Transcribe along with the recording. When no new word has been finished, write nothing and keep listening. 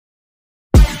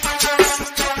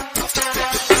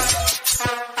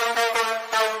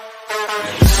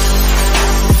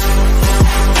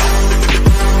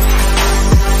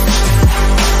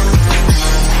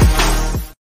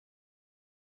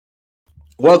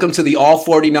Welcome to the All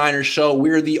 49ers show.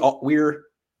 We're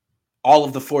all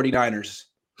of the 49ers.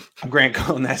 I'm Grant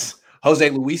Cohn. That's Jose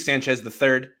Luis Sanchez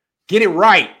III. Get it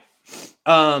right.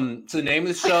 So the name of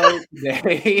the show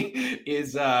today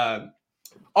is I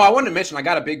wanted to mention I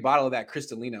got a big bottle of that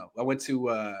Cristalino. I went to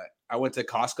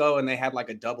Costco and they had like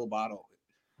a double bottle.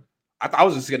 I thought I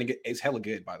was just gonna get it's hella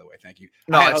good, by the way. Thank you.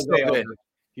 No, it's still good.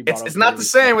 It's not the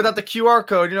same without the QR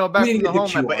code, back from the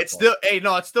home, but it's still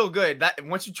it's still good. That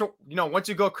once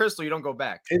you go crystal, you don't go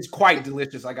back. It's quite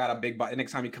delicious. I got a big bottle.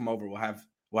 Next time you come over, we'll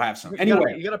have some.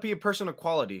 Anyway, you gotta be a person of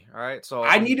quality. All right. So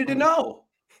I needed to know.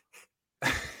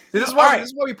 This is why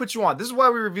we put you on. This is why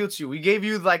we revealed you. We gave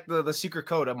you like the secret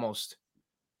code at most.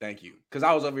 Thank you. Because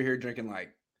I was over here drinking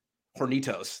like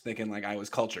Hornitos, thinking like I was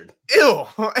cultured. Ew.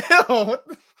 Ew.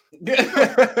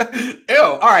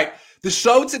 All right. The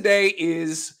show today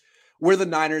is where the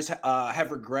Niners have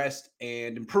regressed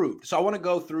and improved. So I want to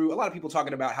go through a lot of people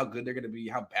talking about how good they're going to be,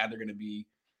 how bad they're going to be.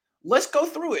 Let's go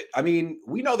through it. I mean,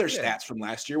 we know their stats from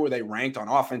last year where they ranked on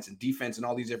offense and defense and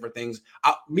all these different things.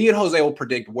 Me and Jose will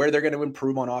predict where they're going to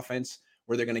improve on offense,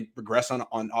 where they're going to regress on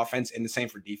offense, and the same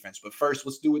for defense. But first,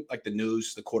 let's do it like the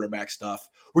news, the quarterback stuff.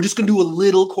 We're just going to do a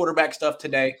little quarterback stuff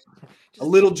today. A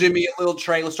little Jimmy, a little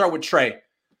Trey. Let's start with Trey,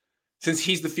 since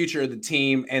he's the future of the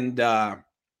team. And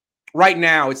right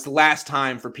now, it's the last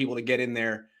time for people to get in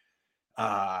there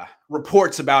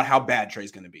reports about how bad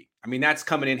Trey's going to be. I mean, that's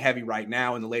coming in heavy right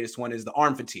now. And the latest one is the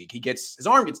arm fatigue. His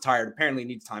arm gets tired. Apparently, he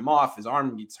needs time off. His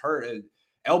arm gets hurt,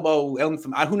 elbow,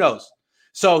 who knows?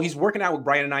 So he's working out with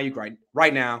Brandon Ayuk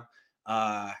right now.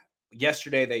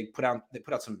 Yesterday, they put out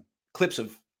some clips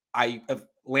of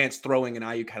Lance throwing, and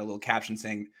Ayuk had a little caption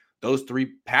saying those 3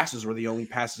 passes were the only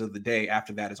passes of the day.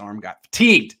 After that, his arm got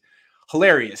fatigued.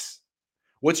 Hilarious.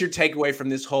 What's your takeaway from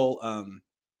this whole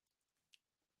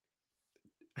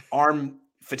arm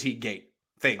fatigue gate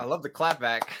thing? I love the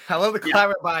clapback. I love the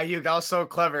clapback by Ayuk. That was so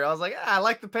clever. I was like, I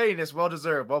like the pettiness. Well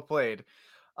deserved. Well played.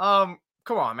 Come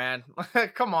on, man.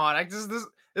 Come on. This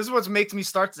is what makes me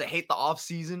start to hate the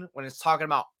offseason when it's talking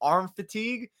about arm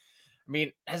fatigue. I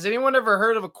mean, has anyone ever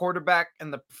heard of a quarterback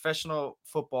in the professional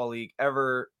football league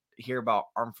ever hear about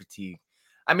arm fatigue?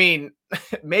 I mean,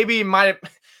 maybe it might have.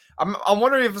 I'm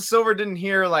wondering if Silver didn't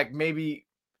hear like maybe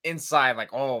inside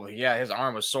like, oh yeah, his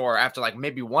arm was sore after like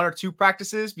maybe 1 or 2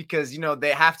 practices because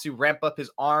they have to ramp up his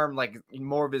arm like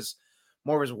more of his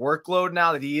workload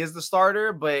now that he is the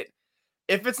starter. But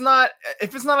if it's not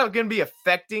going to be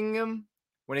affecting him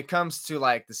when it comes to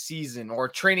like the season or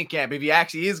training camp, if he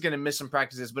actually is going to miss some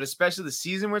practices, but especially the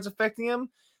season where it's affecting him,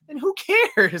 then who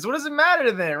cares? What does it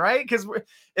matter then, right? Because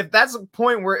if that's a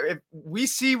point where if we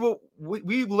see what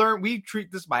we learn, we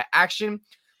treat this by action.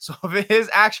 So if his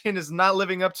action is not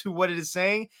living up to what it is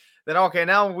saying, then okay,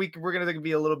 now we're going to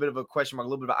be a little bit of a question mark, a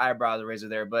little bit of an eyebrow to raise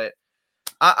there. But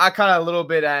I kind of a little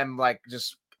bit am like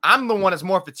I'm the one that's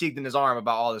more fatigued than his arm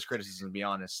about all this criticism, to be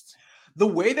honest. The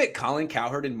way that Colin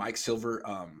Cowherd and Mike Silver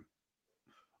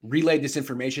relayed this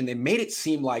information, they made it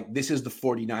seem like this is the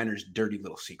 49ers' dirty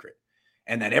little secret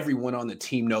and that everyone on the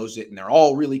team knows it and they're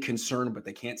all really concerned, but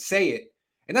they can't say it.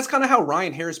 And that's kind of how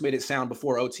Ryan Harris made it sound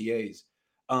before OTAs.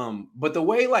 But the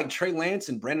way like Trey Lance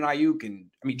and Brandon Ayuk and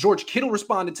George Kittle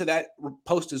responded to that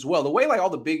post as well, the way like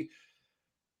all the big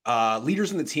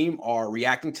leaders in the team are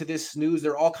reacting to this news,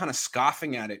 they're all kind of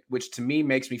scoffing at it, which to me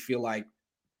makes me feel like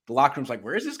the locker room's like,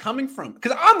 where is this coming from?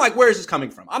 Because I'm like, where is this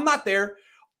coming from? I'm not there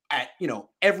at,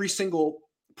 every single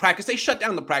practice. They shut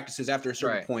down the practices after a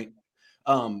certain point.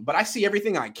 But I see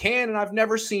everything I can, and I've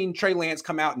never seen Trey Lance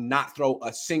come out and not throw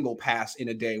a single pass in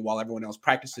a day while everyone else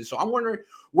practices. So I'm wondering,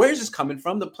 where is this coming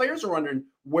from? The players are wondering,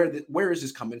 where is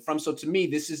this coming from? So to me,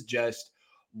 this is just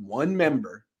one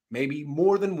member, maybe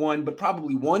more than one, but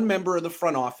probably one member of the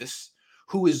front office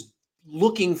who is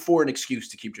looking for an excuse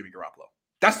to keep Jimmy Garoppolo.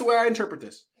 That's the way I interpret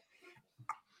this.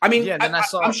 I mean,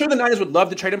 I'm sure the Niners would love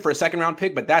to trade him for a second-round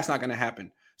pick, but that's not going to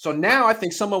happen. So now I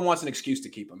think someone wants an excuse to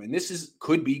keep him, and this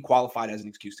could be qualified as an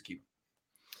excuse to keep him.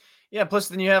 Yeah, plus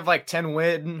then you have like Ten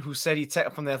Win, who said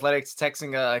from the Athletics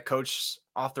texting a coach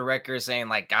off the record saying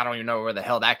like, I don't even know where the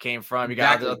hell that came from. You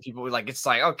got other people like, it's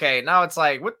like, okay, now it's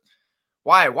like, what?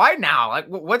 Why now? Like,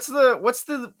 what's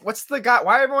the guy?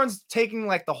 Why everyone's taking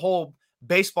like the whole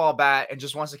baseball bat and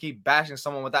just wants to keep bashing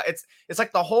someone with that? It's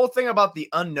like the whole thing about the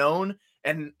unknown,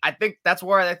 and I think that's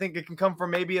where I think it can come from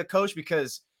maybe a coach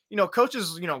because.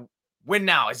 Coaches, win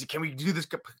now. Can we do this?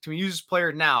 Can we use this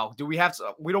player now? Do we have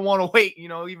to? We don't want to wait.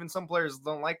 Even some players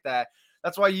don't like that.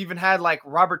 That's why you even had like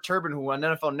Robert Turbin, who on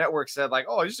NFL Network said like,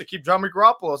 oh, I used to keep Jimmy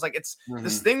Garoppolo. It's like, it's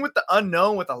this thing with the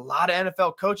unknown with a lot of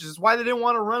NFL coaches. It's why they didn't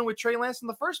want to run with Trey Lance in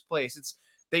the first place.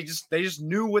 they just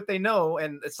knew what they know,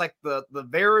 and it's like the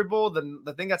variable,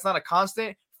 the thing that's not a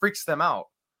constant freaks them out.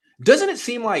 Doesn't it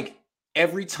seem like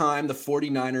every time the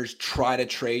 49ers try to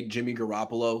trade Jimmy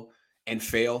Garoppolo and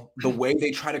fail, the way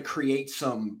they try to create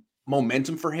some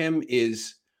momentum for him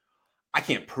is, I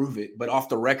can't prove it, but off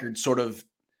the record, sort of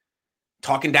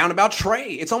talking down about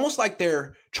Trey. It's almost like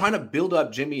they're trying to build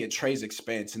up Jimmy at Trey's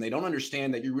expense, and they don't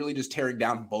understand that you're really just tearing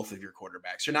down both of your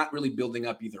quarterbacks. You're not really building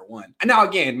up either one. And now,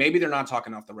 again, maybe they're not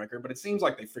talking off the record, but it seems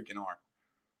like they freaking are.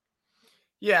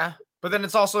 Yeah, but then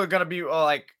it's also going to be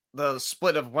like the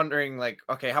split of wondering, like,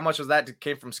 okay, how much of that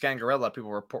came from Scangarella? People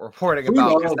were reporting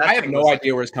about. I have no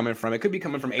idea where it's coming from. It could be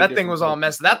coming from that thing was all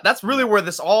messed. That's really where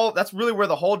that's really where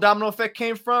the whole domino effect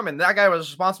came from. And that guy was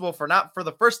responsible for not for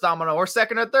the first domino or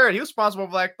second or third. He was responsible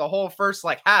for like the whole first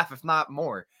like half, if not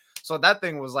more. So that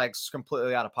thing was like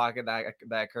completely out of pocket that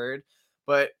occurred.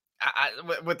 But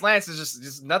with Lance, it's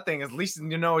just nothing. At least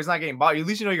you know he's not getting bought. At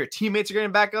least you know your teammates are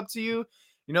getting back up to you.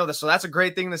 You know, so that's a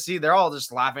great thing to see. They're all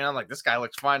just laughing. I'm like, this guy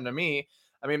looks fine to me.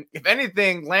 I mean, if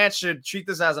anything, Lance should treat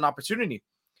this as an opportunity.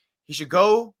 He should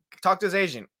go talk to his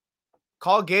agent,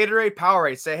 call Gatorade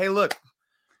Powerade, say, hey, look,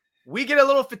 we get a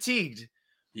little fatigued.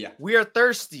 Yeah. We are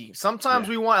thirsty. Sometimes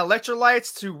we want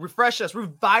electrolytes to refresh us,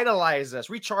 revitalize us,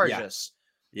 recharge us.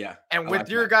 Yeah. And with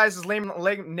your guys' name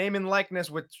and likeness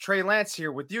with Trey Lance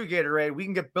here, with you, Gatorade,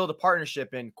 we can build a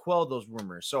partnership and quell those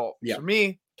rumors. So for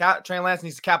me, Trey Lance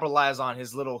needs to capitalize on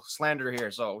his little slander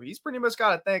here. So he's pretty much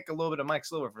got to thank a little bit of Mike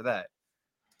Silver for that.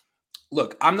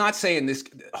 Look, I'm not saying this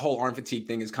whole arm fatigue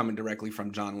thing is coming directly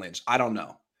from John Lynch. I don't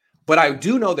know. But I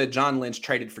do know that John Lynch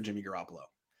traded for Jimmy Garoppolo.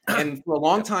 And for a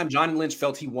long time, John Lynch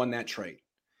felt he won that trade.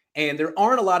 And there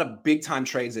aren't a lot of big-time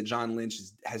trades that John Lynch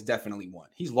has definitely won.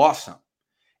 He's lost some.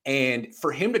 And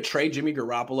for him to trade Jimmy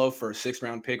Garoppolo for a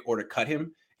 6th-round pick or to cut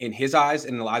him, in his eyes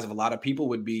and in the eyes of a lot of people,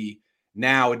 would be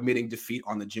now admitting defeat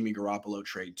on the Jimmy Garoppolo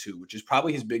trade too, which is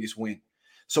probably his biggest win.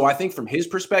 So I think from his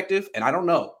perspective, and I don't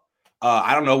know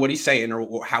what he's saying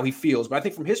or how he feels, but I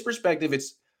think from his perspective,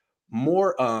 it's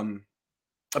more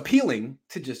appealing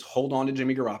to just hold on to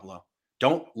Jimmy Garoppolo.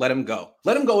 Don't let him go.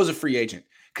 Let him go as a free agent,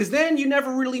 because then you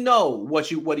never really know what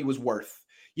he was worth.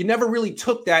 You never really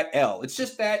took that L. It's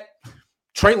just that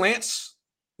Trey Lance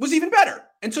was even better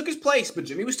and took his place, but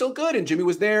Jimmy was still good, and Jimmy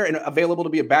was there and available to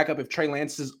be a backup if Trey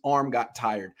Lance's arm got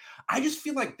tired. I just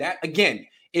feel like that, again,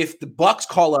 if the Bucks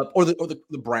call up or the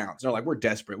Browns, they're like, we're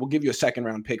desperate, we'll give you a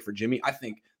 2nd-round pick for Jimmy. I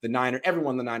think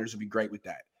everyone in the Niners would be great with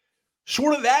that.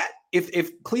 Short of that,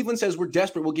 if Cleveland says we're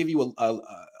desperate, we'll give you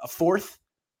a 4th.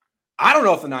 I don't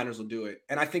know if the Niners will do it,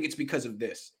 and I think it's because of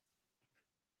this.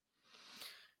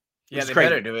 Yeah, they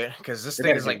better do it, because this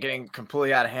thing is like getting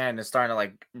completely out of hand and starting to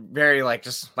like very like,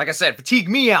 just like I said, fatigue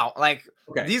me out. Like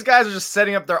these guys are just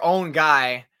setting up their own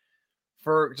guy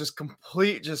for just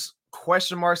complete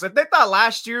question marks. Like they thought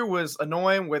last year was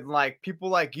annoying with like people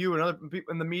like you and other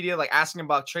people in the media like asking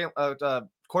about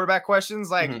quarterback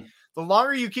questions. Like the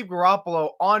longer you keep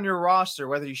Garoppolo on your roster,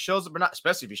 whether he shows up or not,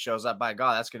 especially if he shows up, by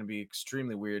God, that's going to be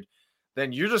extremely weird.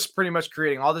 Then you're just pretty much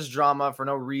creating all this drama for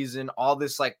no reason, all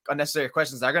this like unnecessary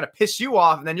questions that are going to piss you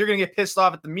off. And then you're going to get pissed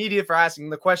off at the media for asking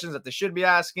the questions that they should be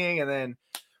asking. And then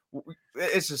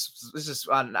it's just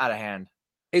out of hand.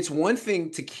 It's one thing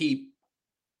to keep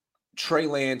Trey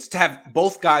Lance, to have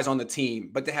both guys on the team,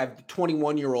 but to have the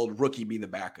 21-year-old rookie be the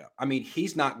backup. I mean,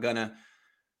 he's not going to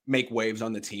make waves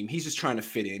on the team. He's just trying to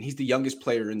fit in. He's the youngest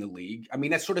player in the league. I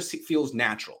mean, that sort of feels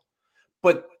natural.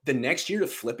 But the next year to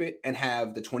flip it and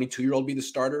have the 22-year-old be the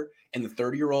starter and the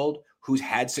 30-year-old who's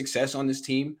had success on this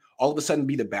team all of a sudden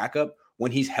be the backup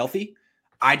when he's healthy,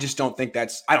 I just don't think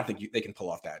they can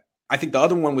pull off that. I think the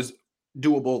other one was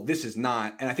doable. This is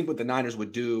not. And I think what the Niners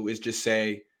would do is just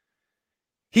say,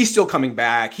 he's still coming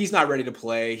back. He's not ready to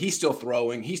play. He's still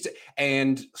throwing.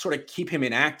 And sort of keep him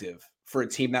inactive for a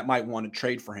team that might want to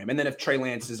trade for him. And then if Trey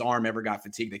Lance's arm ever got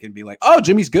fatigued, they can be like, oh,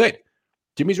 Jimmy's good.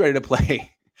 Jimmy's ready to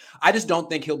play. I just don't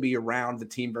think he'll be around the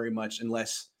team very much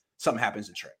unless something happens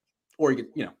to Trey. Or,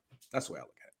 that's the way I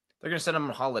look at it. They're going to send him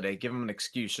on holiday, give him an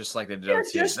excuse, just like they did.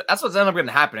 That's what's ended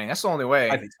up happening. That's the only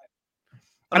way. I think so.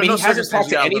 I mean, he hasn't talked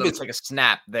to any of his. Like a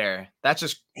snap there. That's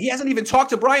just. He hasn't even talked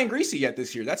to Brian Griese yet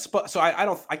this year. So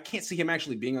I can't see him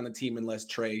actually being on the team unless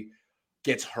Trey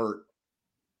gets hurt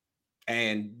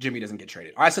and Jimmy doesn't get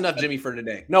traded. All right, that's enough Jimmy for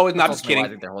today. No, it's not. Just kidding. I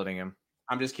think they're holding him.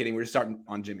 I'm just kidding. We're starting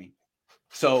on Jimmy.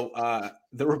 So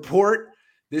the report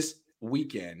this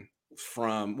weekend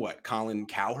from Colin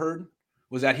Cowherd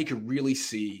was that he could really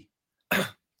see.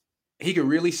 He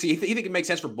think it makes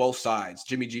sense for both sides,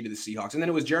 Jimmy G to the Seahawks. And then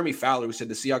it was Jeremy Fowler who said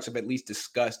the Seahawks have at least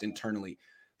discussed internally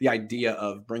the idea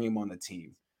of bringing him on the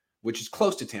team, which is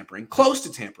close to tampering.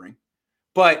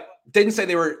 but didn't say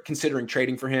they were considering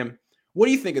trading for him. What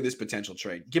do you think of this potential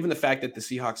trade, given the fact that the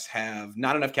Seahawks have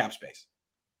not enough cap space?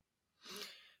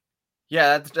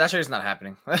 Yeah, that trade is not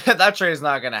happening. That trade is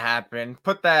not going to happen.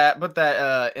 Put that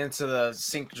into the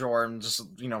sink drawer and just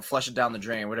flush it down the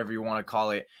drain, whatever you want to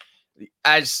call it.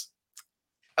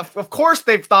 Of course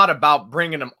they've thought about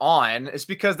bringing him on. It's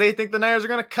because they think the Niners are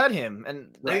going to cut him,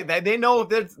 and they know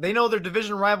their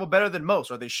division rival better than most,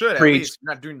 or they should at least.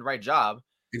 Not doing the right job.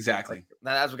 Exactly.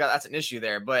 That's an issue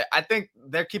there. But I think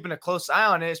they're keeping a close eye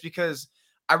on it. It's because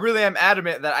I really am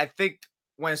adamant that I think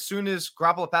as soon as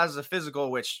Garoppolo passes a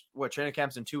physical, which training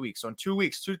camp's in 2 weeks. So in 2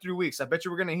 weeks, 2-3 weeks, I bet you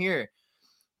we're going to hear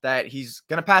that he's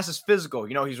going to pass his physical.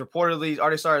 He's reportedly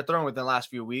already started throwing within the last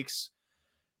few weeks.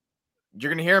 You're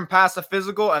going to hear him pass the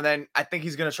physical, and then I think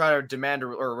he's going to try to demand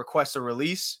or request a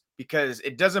release, because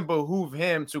it doesn't behoove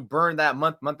him to burn that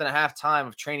month and a half time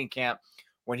of training camp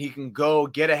when he can go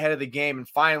get ahead of the game and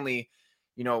finally,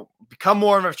 become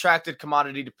more of an attracted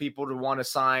commodity to people to want to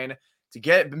sign, to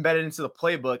get embedded into the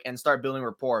playbook and start building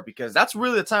rapport, because that's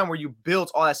really the time where you build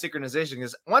all that synchronization.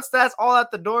 Because once that's all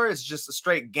out the door, it's just a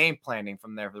straight game planning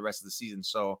from there for the rest of the season.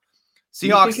 So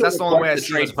Seahawks, that's the only way I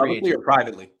see it. Publicly or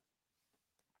privately?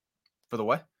 For the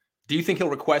what? Do you think he'll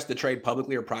request the trade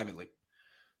publicly or privately?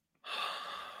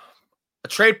 A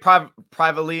trade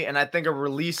privately, and I think a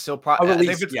release. If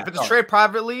it's a trade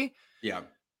privately,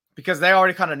 because they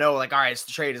already kind of know, like, all right, it's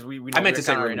the trade. Is we know. I meant to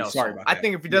say release. Sorry about that. I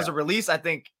think if he does a release, I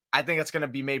think it's going to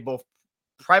be made both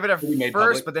private at first,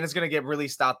 public, but then it's going to get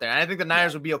released out there. And I think the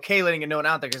Niners would be okay letting it known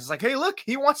out there, because it's like, hey, look,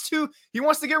 he wants to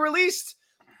get released.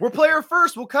 We're player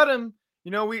first. We'll cut him.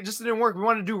 We just didn't work. We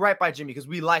want to do right by Jimmy because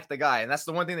we like the guy. And that's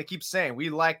the one thing they keep saying. We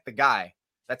like the guy.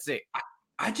 That's it.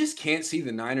 I just can't see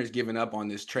the Niners giving up on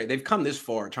this trade. They've come this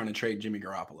far trying to trade Jimmy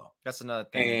Garoppolo. That's another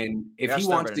thing. And if he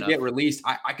wants to get released,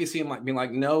 I could see him being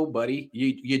like, no, buddy,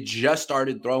 you just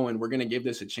started throwing. We're going to give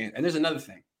this a chance. And there's another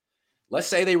thing. Let's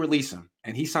say they release him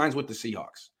and he signs with the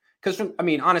Seahawks. Because,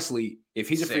 honestly, if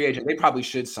he's a free agent, they probably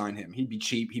should sign him. He'd be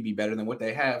cheap. He'd be better than what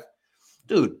they have.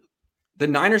 Dude, the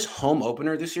Niners home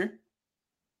opener this year,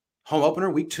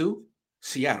 week 2,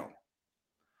 Seattle.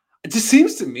 It just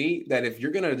seems to me that if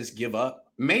you're going to just give up,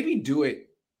 maybe do it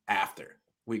after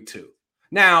week 2.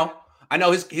 Now, I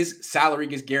know his salary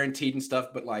gets guaranteed and stuff,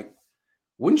 but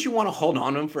wouldn't you want to hold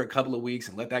on to him for a couple of weeks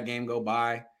and let that game go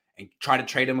by and try to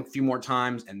trade him a few more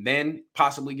times and then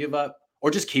possibly give up,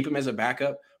 or just keep him as a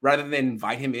backup rather than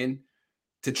invite him in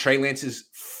to Trey Lance's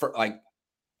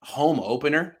home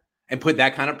opener and put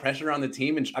that kind of pressure on the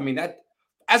team? And that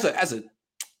as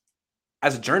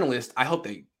a journalist, I hope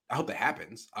that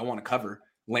happens. I want to cover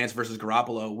Lance versus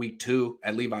Garoppolo week 2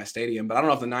 at Levi Stadium, but I don't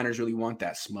know if the Niners really want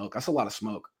that smoke. That's a lot of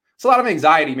smoke. It's a lot of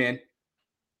anxiety, man.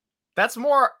 That's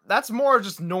more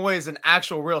just noise than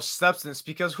actual real substance,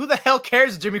 because who the hell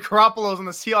cares if Jimmy Garoppolo's on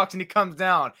the Seahawks and he comes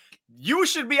down? You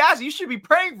should be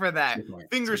praying for that.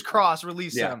 Fingers crossed,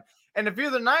 release him. And if you're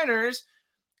the Niners,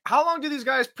 how long do these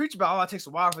guys preach about, it takes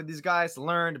a while for these guys to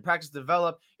learn, to practice,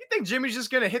 develop? You think Jimmy's just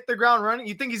going to hit the ground running?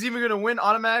 You think he's even going to win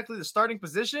automatically the starting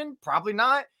position? Probably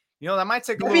not. That might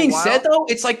take a little while. That being said, though,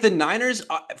 it's like the Niners,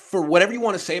 for whatever you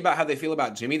want to say about how they feel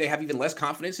about Jimmy, they have even less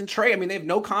confidence in Trey. They have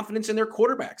no confidence in their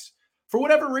quarterbacks for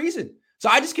whatever reason. So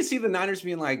I just can see the Niners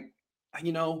being like, I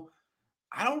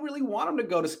don't really want him to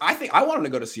go to – I want him to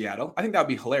go to Seattle. I think that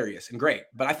would be hilarious and great.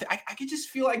 But I could just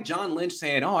feel like John Lynch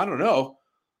saying, I don't know.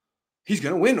 He's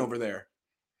going to win over there.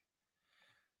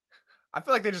 I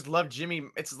feel like they just love Jimmy.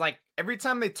 It's like every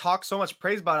time they talk so much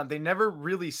praise about him, they never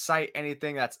really cite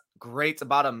anything that's great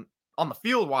about him on the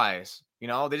field wise. They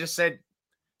just said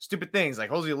stupid things like,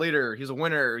 "Who's a leader? He's a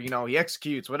winner. He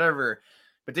executes, whatever."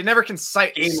 But they never can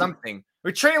cite something.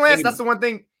 With Trey Lance, that's the one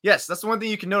thing. Yes, that's the one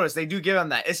thing you can notice. They do give him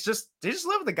that. It's just they just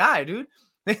love the guy, dude.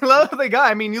 They love the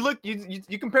guy.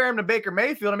 You compare him to Baker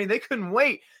Mayfield. They couldn't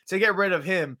wait to get rid of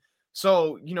him.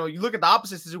 So, you look at the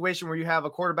opposite situation where you have a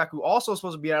quarterback who also is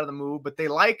supposed to be out of the move, but they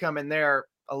like him and they're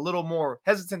a little more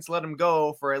hesitant to let him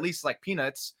go for at least like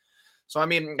peanuts. So,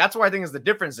 that's where I think is the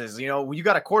difference is, you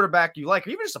got a quarterback you like, or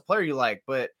even just a player you like,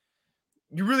 but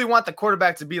you really want the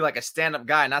quarterback to be like a stand-up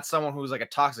guy, not someone who's like a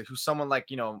toxic, who's someone like,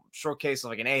 short case of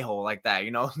like an a-hole like that,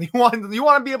 you want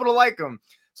to be able to like him.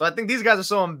 So I think these guys are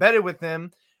so embedded with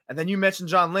him. And then you mentioned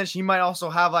John Lynch. He might also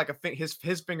have like his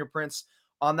fingerprints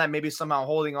on that, maybe somehow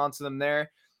holding on to them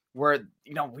there, where,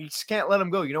 we just can't let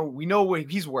him go. We know what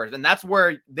he's worth. And that's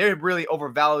where they're really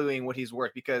overvaluing what he's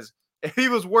worth, because if he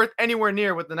was worth anywhere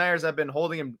near what the Niners have been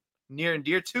holding him near and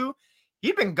dear to,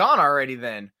 he'd been gone already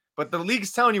then. But the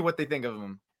league's telling you what they think of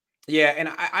him. Yeah, and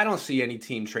I don't see any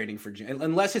team trading for Jim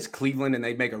unless it's Cleveland and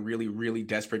they make a really, really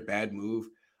desperate bad move.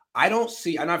 I don't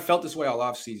see, and I've felt this way all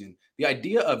offseason, the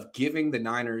idea of giving the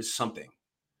Niners something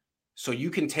so you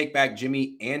can take back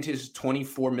Jimmy and his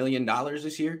 $24 million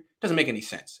this year doesn't make any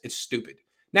sense. It's stupid.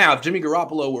 Now, if Jimmy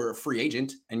Garoppolo were a free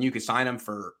agent and you could sign him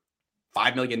for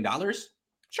 $5 million,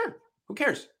 sure. Who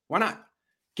cares? Why not?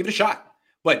 Give it a shot.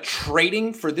 But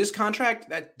trading for this contract,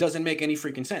 that doesn't make any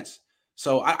freaking sense.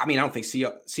 So, I mean, I don't think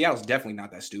Seattle's definitely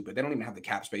not that stupid. They don't even have the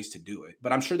cap space to do it.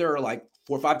 But I'm sure there are like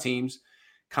 4 or 5 teams,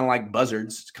 kind of like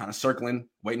buzzards, kind of circling,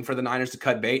 waiting for the Niners to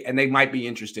cut bait. And they might be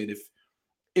interested if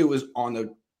it was on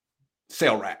the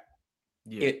sale rack,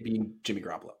 it being Jimmy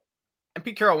Garoppolo. And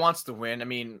Pete Carroll wants to win. I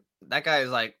mean, that guy is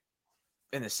like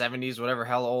in the 70s, whatever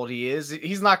hell old he is.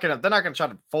 They're not going to try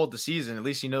to fold the season. At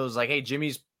least he knows, like, hey,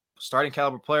 Jimmy's starting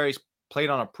caliber player. He's played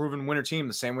on a proven winner team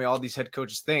the same way all these head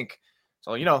coaches think.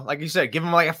 So, like you said, give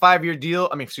him like a 5-year deal.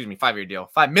 I mean, $5-year deal,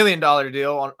 $5 million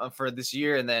deal for this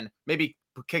year. And then maybe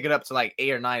kick it up to like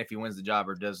 8 or 9 if he wins the job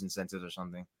or does incentives or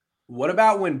something. What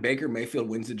about when Baker Mayfield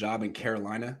wins the job in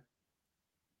Carolina?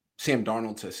 Sam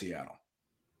Darnold to Seattle.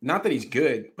 Not that he's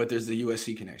good, but there's the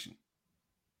USC connection.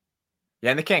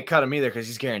 Yeah, and they can't cut him either because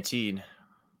he's guaranteed.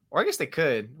 Or I guess they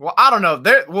could. Well, I don't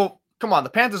know. Come on. The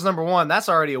Panthers #1. That's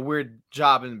already a weird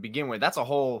job in the begin with. That's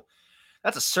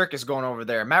a circus going over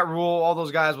there. Matt Rule, all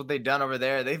those guys, what they've done over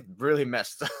there, they've really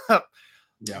messed up.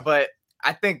 Yeah. But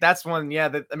I think that's one. Yeah.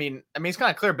 I mean, it's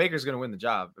kind of clear Baker's going to win the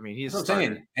job. I mean, he's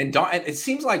saying, and it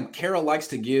seems like Carroll likes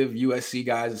to give USC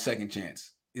guys a second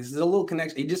chance. Is there a little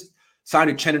connection? He just signed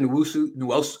a Uchenna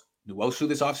Nwosu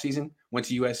this offseason, went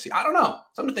to USC. I don't know.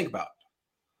 Something to think about.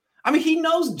 I mean, he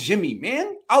knows Jimmy,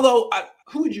 man. Although,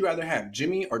 who would you rather have,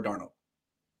 Jimmy or Darnold?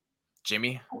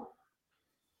 Jimmy. I'm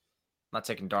not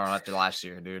taking Darnold after last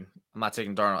year, dude. I'm not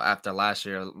taking Darnold after last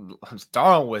year.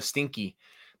 Darnold was stinky.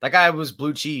 That guy was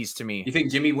blue cheese to me. You think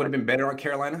Jimmy would have been better on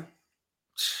Carolina?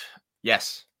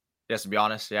 Yes. Yes, to be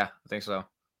honest. Yeah, I think so.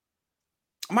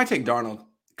 I might take Darnold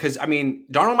because, I mean,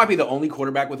 Darnold might be the only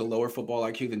quarterback with a lower football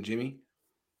IQ than Jimmy.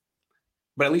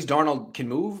 But at least Darnold can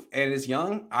move and is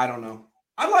young. I don't know.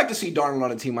 I'd like to see Darnold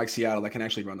on a team like Seattle that can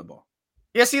actually run the ball.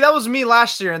 Yeah, see, that was me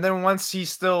last year. And then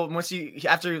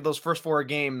after those first 4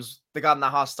 games, they got in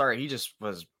that hot start. He just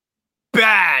was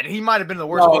bad. He might have been the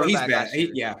worst. Oh, he's bad.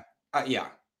 Yeah.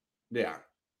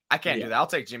 I can't do that. I'll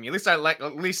take Jimmy.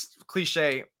 At least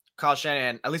cliche Kyle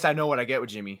Shanahan. At least I know what I get with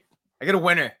Jimmy. I get a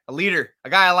winner, a leader, a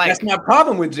guy I like. That's my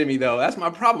problem with Jimmy, though. That's my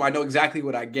problem. I know exactly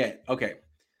what I get. Okay.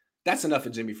 That's enough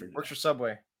of Jimmy for now. Works for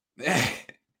Subway.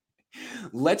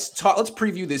 Let's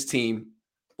preview this team.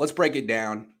 Let's break it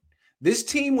down. This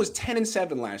team was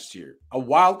 10-7 last year, a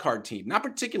wild card team, not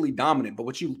particularly dominant, but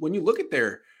when you look at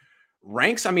their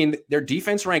ranks, I mean, their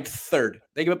defense ranked 3rd.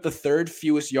 They gave up the 3rd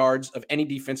fewest yards of any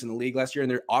defense in the league last year, and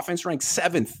their offense ranked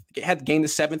 7th. They had gained the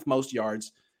 7th most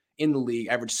yards in the league,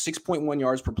 averaged 6.1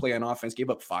 yards per play on offense, gave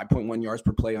up 5.1 yards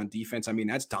per play on defense. I mean,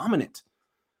 that's dominant.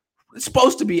 It's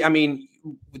supposed to be, I mean,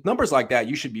 with numbers like that,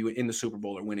 you should be in the Super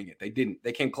Bowl or winning it. They didn't.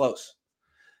 They came close.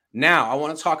 Now, I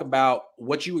want to talk about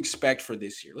what you expect for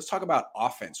this year. Let's talk about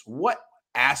offense. What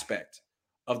aspect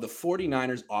of the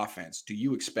 49ers offense do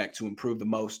you expect to improve the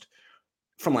most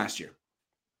from last year?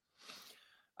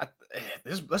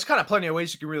 There's kind of plenty of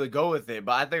ways you can really go with it,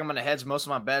 but I think I'm going to hedge most of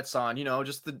my bets on,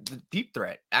 just the deep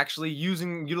threat, actually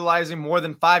utilizing more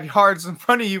than 5 yards in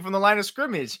front of you from the line of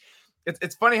scrimmage.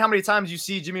 It's funny how many times you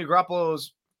see Jimmy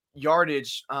Garoppolo's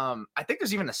yardage. I think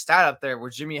there's even a stat up there where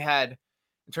Jimmy had,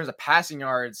 in terms of passing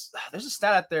yards, there's a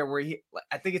stat out there where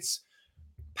I think it's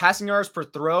passing yards per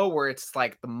throw where it's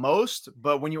like the most,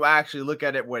 but when you actually look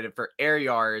at it for air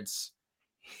yards,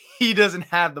 he doesn't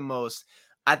have the most.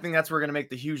 I think that's where we're going to make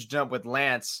the huge jump with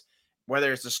Lance,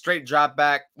 whether it's a straight drop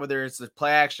back, whether it's the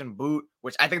play action boot,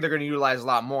 which I think they're going to utilize a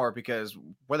lot more because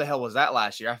where the hell was that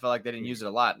last year? I felt like they didn't use it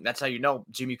a lot. That's how you know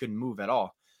Jimmy couldn't move at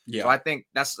all. Yeah. So I think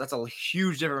that's a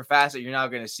huge different facet you're now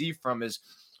going to see from his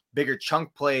bigger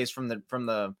chunk plays from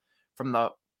the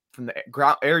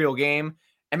ground aerial game,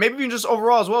 and maybe even just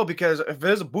overall as well. Because if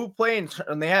there's a boot play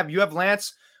and you have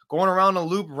Lance going around the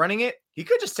loop running it, he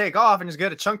could just take off and just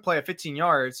get a chunk play of 15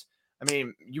 yards. I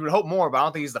mean, you would hope more, but I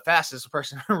don't think he's the fastest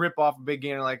person to rip off a big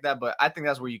gainer like that. But I think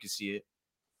that's where you can see it.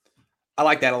 I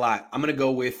like that a lot. I'm going to go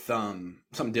with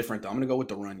something different, though. I'm going to go with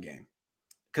the run game.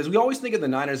 Because we always think of the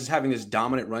Niners as having this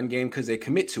dominant run game because they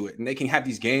commit to it. And they can have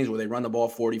these games where they run the ball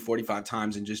 40, 45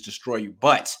 times and just destroy you.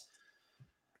 But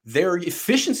their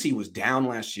efficiency was down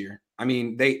last year. I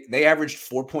mean, they averaged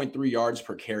 4.3 yards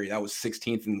per carry. That was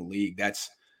 16th in the league. That's,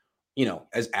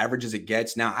 as average as it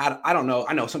gets. Now, I don't know.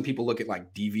 I know some people look at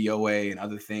like DVOA and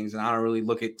other things, and I don't really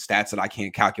look at stats that I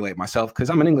can't calculate myself because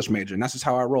I'm an English major, and that's just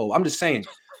how I roll. I'm just saying,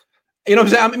 You know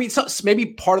what I'm saying? I mean,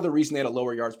 maybe part of the reason they had a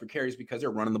lower yards per carry is because they're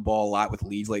running the ball a lot with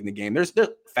leads late in the game. There's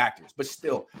factors, but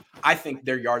still, I think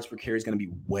their yards per carry is going to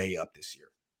be way up this year.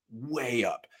 Way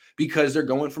up. Because they're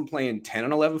going from playing 10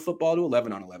 on 11 football to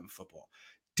 11 on 11 football.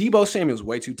 Deebo Samuel is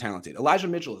way too talented. Elijah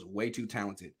Mitchell is way too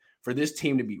talented for this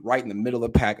team to be right in the middle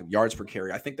of the pack of yards per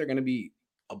carry. I think they're going to be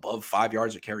above 5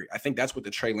 yards a carry. I think that's what the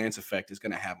Trey Lance effect is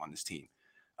going to have on this team.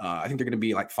 I think they're going to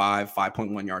be like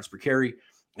 5.1 yards per carry.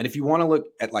 And if you want to look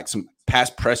at like some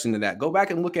past press into that, go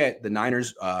back and look at the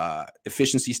Niners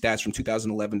efficiency stats from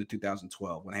 2011 to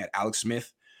 2012 when they had Alex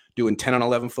Smith doing 10 on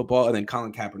 11 football and then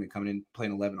Colin Kaepernick coming in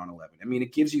playing 11 on 11. I mean,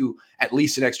 it gives you at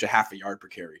least an extra half a yard per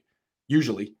carry,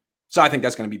 usually. So I think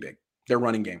that's going to be big. Their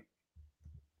running game.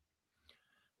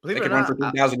 They could run for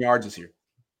 3,000 yards this year.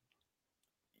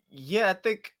 Yeah, I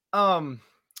think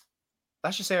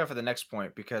I should save it for the next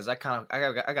point because I got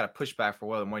to push back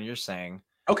for what you're saying.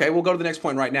 Okay, we'll go to the next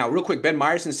point right now. Real quick, Ben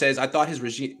Meyerson says, I thought this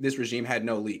regime had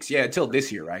no leaks. Yeah, until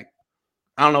this year, right?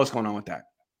 I don't know what's going on with that.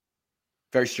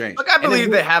 Very strange. Look, I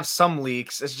believe they have some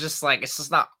leaks. It's just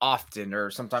not often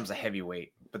or sometimes a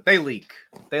heavyweight, but they leak.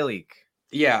 They leak.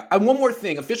 Yeah. And one more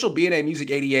thing. Official BNA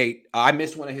Music 88, I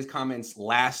missed one of his comments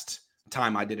last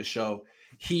time I did a show.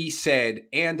 He said,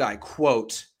 and I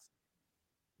quote,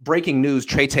 breaking news,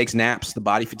 Trey takes naps. The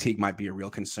body fatigue might be a real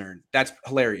concern. That's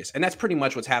hilarious. And that's pretty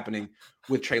much what's happening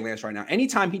with Trey Lance right now.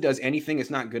 Anytime he does anything, it's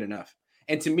not good enough.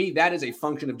 And to me, that is a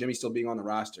function of Jimmy still being on the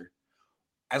roster.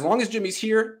 As long as Jimmy's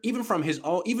here, even from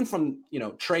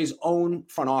Trey's own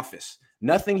front office,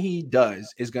 nothing he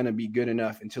does is going to be good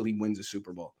enough until he wins a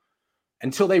Super Bowl.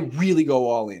 Until they really go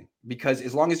all in. Because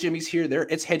as long as Jimmy's here,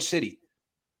 it's Hedge City.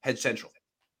 Hedge Central.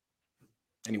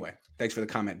 Anyway, thanks for the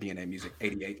comment, BNA Music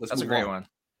 88. That's a great one.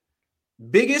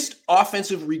 Biggest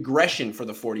offensive regression for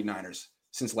the 49ers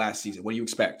since last season. What do you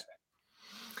expect?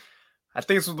 I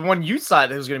think it's the one you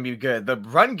thought it was going to be good. The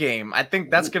run game, I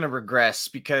think that's going to regress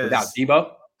because... Without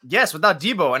Deebo? Yes, without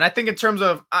Deebo. And I think in terms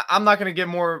of... I'm not going to get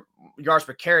more yards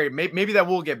per carry. Maybe that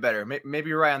will get better. Maybe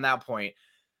you're right on that point.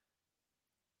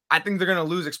 I think they're going to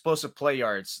lose explosive play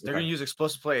yards. They're going to use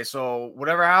explosive plays. So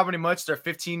whatever, how many much their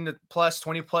 15 plus,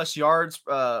 20 plus yards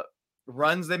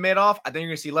runs they made off, I think you're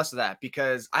going to see less of that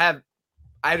because I'm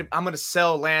going to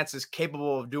sell Lance as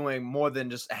capable of doing more than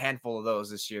just a handful of those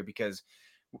this year because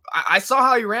I saw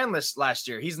how he ran this last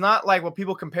year. He's not like what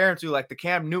people compare him to, like the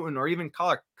Cam Newton or even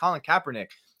Colin Kaepernick.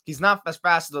 He's not as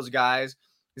fast as those guys.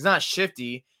 He's not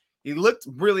shifty. He looked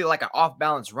really like an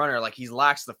off-balance runner, like he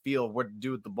lacks the feel of what to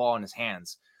do with the ball in his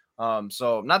hands.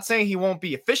 So I'm not saying he won't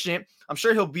be efficient. I'm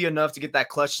sure he'll be enough to get that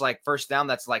clutch like first down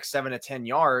that's like 7 to 10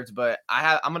 yards, but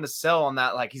I'm going to sell on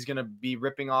that like he's going to be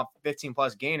ripping off 15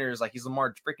 plus gainers like he's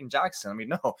Lamar freaking Jackson. I mean,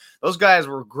 no, those guys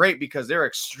were great because they're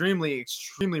extremely,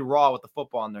 extremely raw with the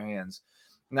football in their hands.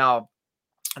 Now,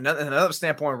 another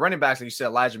standpoint, running backs, like you said,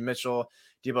 Elijah Mitchell,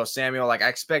 Deebo Samuel, like I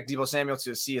expect Deebo Samuel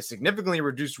to see a significantly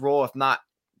reduced role, if not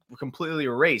completely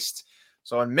erased.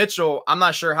 So in Mitchell, I'm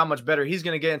not sure how much better he's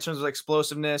going to get in terms of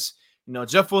explosiveness. You know,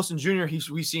 Jeff Wilson Jr.,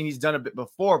 we've seen he's done a bit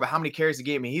before, but how many carries a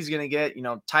game he's going to get? You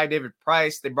know, Ty David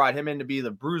Price, they brought him in to be the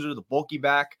bruiser, the bulky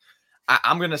back.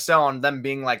 I'm going to sell on them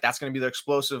being like, that's going to be the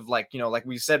explosive, like, you know, like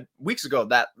we said weeks ago,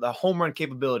 that the home run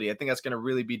capability, I think that's going to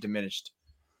really be diminished.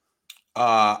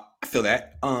 I feel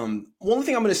that. One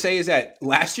thing I'm going to say is that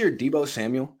last year, Deebo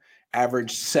Samuel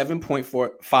averaged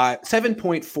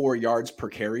 7.4 yards per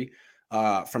carry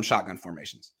from shotgun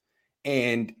formations.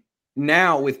 And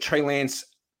now with Trey Lance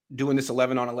doing this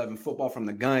 11 on 11 football from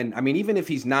the gun, I mean, even if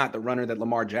he's not the runner that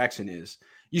Lamar Jackson is,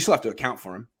 you still have to account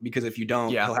for him because if you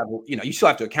don't, he'll have, you still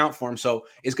have to account for him. So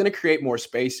it's going to create more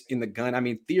space in the gun. I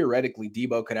mean, theoretically,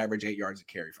 Deebo could average 8 yards a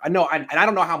carry. I know, and I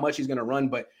don't know how much he's going to run,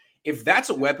 but if that's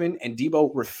a weapon and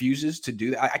Deebo refuses to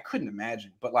do that, I couldn't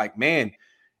imagine. But like, man,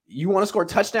 you want to score a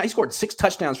touchdown? He scored 6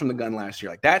 touchdowns from the gun last year.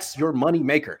 Like, that's your money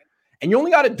maker. And you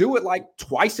only got to do it like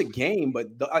twice a game.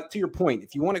 But to your point,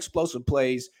 if you want explosive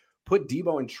plays, put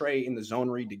Deebo and Trey in the zone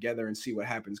read together and see what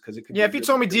happens. Because it could. Yeah, if you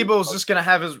told me Deebo was just going to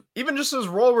have his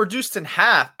role reduced in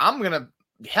half, I'm going to,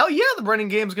 hell yeah, the running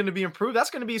game is going to be improved.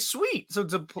 That's going to be sweet. So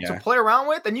to play around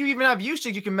with, and you even have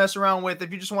usage you can mess around with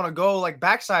if you just want to go like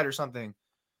backside or something.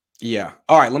 Yeah.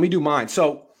 All right, let me do mine.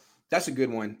 So that's a good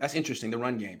one. That's interesting, the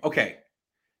run game. Okay,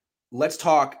 let's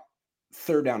talk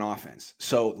third down offense.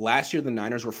 So last year, the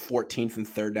Niners were 14th in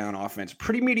third down offense.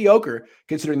 Pretty mediocre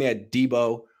considering they had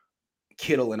Deebo,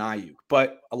 Kittle, and Ayuk.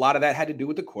 But a lot of that had to do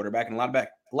with the quarterback, and a lot of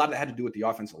that had to do with the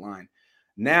offensive line.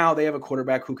 Now they have a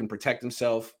quarterback who can protect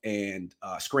himself and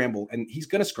scramble, and he's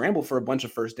going to scramble for a bunch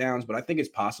of first downs, but I think it's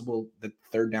possible that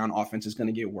third down offense is going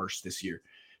to get worse this year.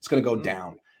 It's going to go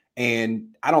down.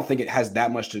 And I don't think it has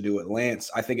that much to do with Lance.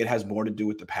 I think it has more to do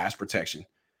with the pass protection.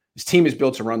 This team is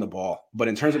built to run the ball, but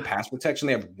in terms of pass protection,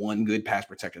 they have one good pass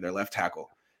protector, their left tackle.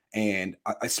 And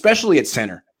especially at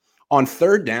center. On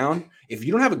third down, if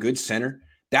you don't have a good center,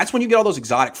 that's when you get all those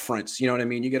exotic fronts. You know what I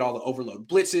mean? You get all the overload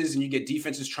blitzes and you get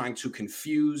defenses trying to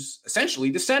confuse essentially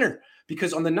the center.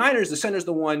 Because on the Niners, the center's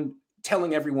the one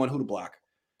telling everyone who to block,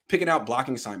 picking out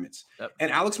blocking assignments. Yep.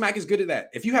 And Alex Mack is good at that.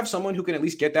 If you have someone who can at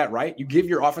least get that right, you give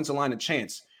your offensive line a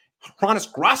chance. Hronis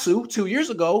Grasu 2 years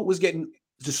ago was getting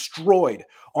destroyed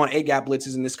on A-gap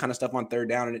blitzes and this kind of stuff on third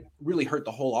down, and it really hurt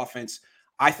the whole offense.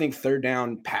 I think third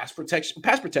down pass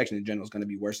protection in general is going to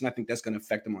be worse, and I think that's going to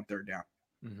affect them on third down.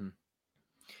 Mm-hmm.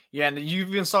 Yeah, and you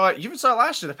even saw it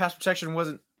last year. The pass protection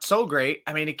wasn't so great.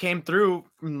 I mean, it came through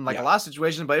like a lot of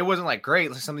situations, but it wasn't like great,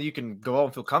 like something you can go out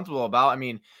and feel comfortable about. I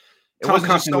mean, Tom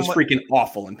Compton was freaking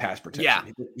awful in pass protection.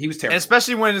 Yeah, he was terrible. And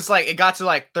especially when it's like it got to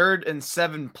like 3rd and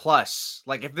 7+.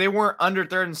 Like if they weren't under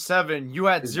 3rd and 7, you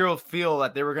had zero feel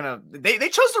that they were gonna. They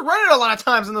chose to run it a lot of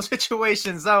times in those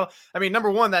situations. So I mean, number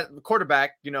one, that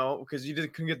quarterback, because you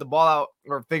couldn't get the ball out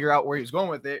or figure out where he was going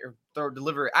with it or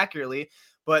deliver it accurately.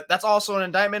 But that's also an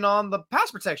indictment on the pass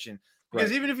protection,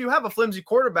 because even if you have a flimsy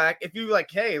quarterback, if you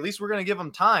like, hey, at least we're gonna give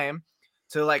him time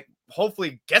to like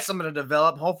hopefully get someone to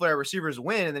develop, hopefully our receivers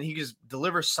win, and then he just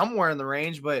delivers somewhere in the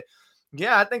range. But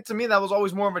yeah, I think to me that was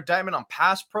always more of a indictment on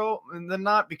pass pro than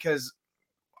not, because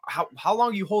how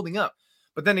long are you holding up?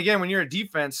 But then again, when you're a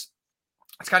defense,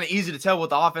 it's kind of easy to tell what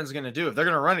the offense is going to do. If they're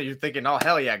going to run it, you're thinking, oh,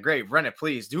 hell yeah, great, run it,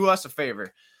 please. Do us a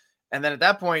favor. And then at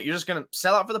that point, you're just going to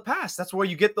sell out for the pass. That's where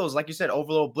you get those, like you said,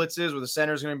 overload blitzes where the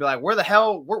center is going to be like, where the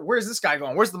hell, where's this guy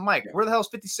going? Where's the mic? Where the hell is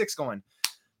 56 going?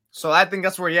 So I think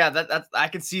that's where, that I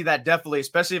can see that definitely,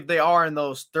 especially if they are in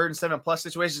those 3rd and 7+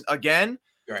 situations again,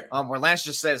 where Lance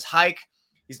just says hike.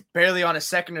 He's barely on his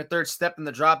 2nd or 3rd step in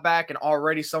the drop back, and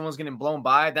already someone's getting blown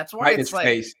by. That's why it's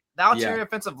like the interior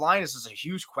offensive line is just a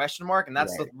huge question mark, and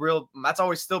that's that's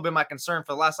always still been my concern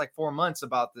for the last like 4 months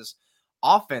about this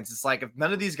offense. It's like if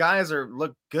none of these guys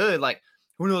look good, like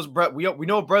who knows? We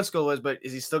know what Brunskill is, but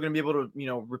is he still going to be able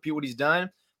to repeat what he's done?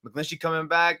 McGlinchey coming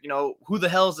back, who the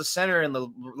hell is the center and the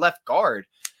left guard?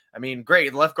 I mean,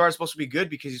 great. The left guard is supposed to be good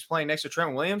because he's playing next to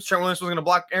Trent Williams. Trent Williams was going to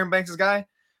block Aaron Banks' guy.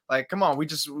 Like, come on. We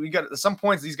got at some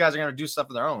points, these guys are going to do stuff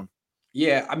of their own.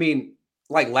 Yeah. I mean,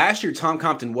 like last year, Tom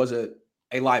Compton was a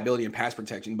liability in pass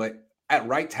protection, but at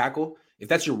right tackle, if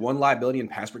that's your one liability in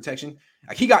pass protection,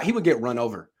 like he would get run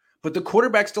over, but the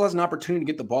quarterback still has an opportunity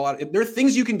to get the ball out. If there are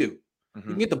things you can do. You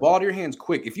can get the ball out of your hands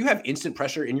quick. If you have instant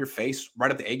pressure in your face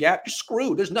right at the A-gap, you're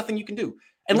screwed. There's nothing you can do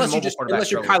unless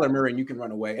you're Kyler Murray and you can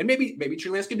run away. And maybe Trey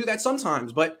Lance can do that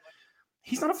sometimes, but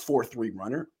he's not a 4-3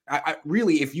 runner. I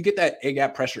really, if you get that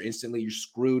A-gap pressure instantly, you're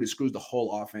screwed. It screws the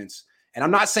whole offense. And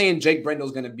I'm not saying Jake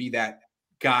Brendel's going to be that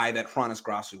guy that Hronis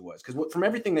Grasu was, because from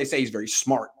everything they say, he's very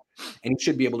smart and he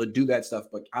should be able to do that stuff.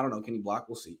 But I don't know. Can he block?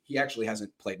 We'll see. He actually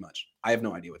hasn't played much. I have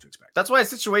no idea what to expect. That's why in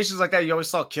situations like that, you always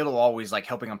saw Kittle always like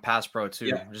helping on pass pro too.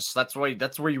 Yeah.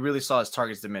 That's where you really saw his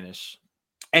targets diminish.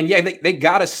 And yeah, they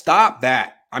got to stop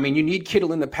that. I mean, you need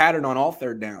Kittle in the pattern on all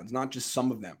third downs, not just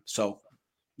some of them. So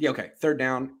yeah, okay. Third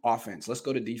down offense. Let's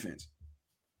go to defense.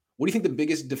 What do you think the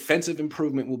biggest defensive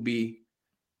improvement will be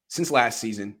since last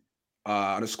season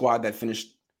on a squad that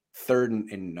finished 3rd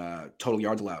in total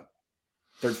yards allowed?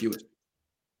 3rd fewest.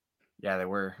 Yeah, they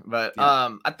were. But I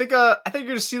think you're going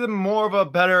to see them more of a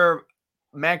better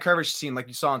man coverage team like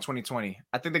you saw in 2020.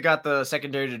 I think they got the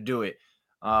secondary to do it.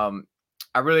 I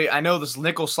know this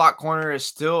nickel slot corner is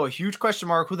still a huge question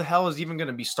mark. Who the hell is even going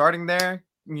to be starting there?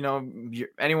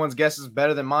 Anyone's guess is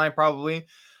better than mine probably.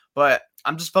 But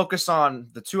I'm just focused on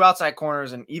the 2 outside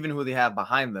corners and even who they have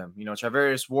behind them.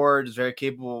 Travarius Ward is very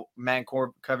capable man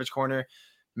coverage corner.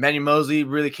 Emmanuel Mosley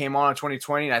really came on in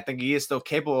 2020, and I think he is still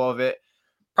capable of it.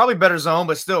 Probably better zone,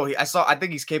 but still, I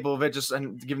think he's capable of it. Just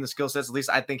given the skill sets, at least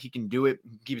I think he can do it.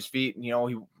 Keep his feet. He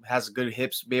has good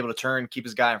hips, be able to turn, keep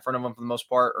his guy in front of him for the most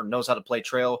part, or knows how to play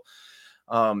trail.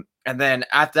 And then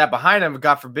after that, behind him,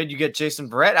 God forbid you get Jason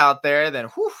Verrett out there, then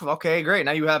okay, great.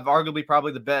 Now you have arguably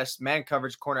probably the best man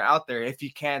coverage corner out there if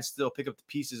you can still pick up the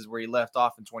pieces where he left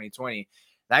off in 2020.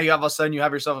 Now you all of a sudden you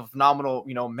have yourself a phenomenal,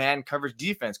 man coverage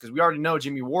defense, because we already know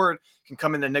Jimmy Ward can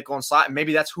come in the nickel and slot, and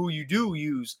maybe that's who you do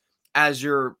use as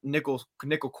your nickel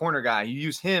corner guy. You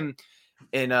use him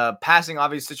in passing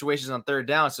obvious situations on third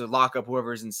down to lock up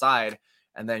whoever's inside,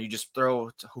 and then you just throw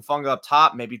Hufanga up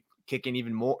top, maybe kick in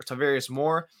even more Tavarius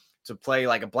Moore to play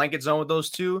like a blanket zone with those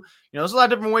two. There's a lot of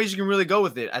different ways you can really go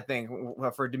with it, I think,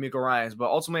 for DeMeco Ryans.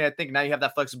 But ultimately, I think now you have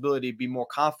that flexibility to be more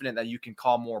confident that you can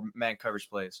call more man coverage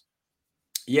plays.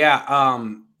 Yeah,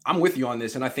 I'm with you on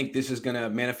this, and I think this is going to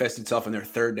manifest itself in their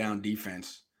third down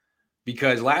defense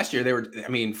because last year they were. I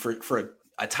mean, for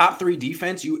a top 3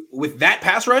 defense, you with that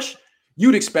pass rush,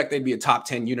 you'd expect they'd be a top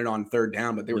 10 unit on third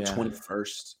down, but they were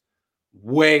 21st,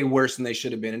 way worse than they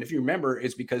should have been. And if you remember,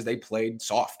 it's because they played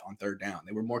soft on third down.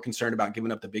 They were more concerned about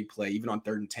giving up the big play, even on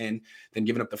 3rd and 10, than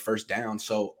giving up the first down.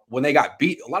 So when they got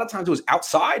beat, a lot of times it was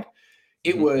outside.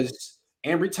 It was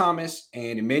Ambry Thomas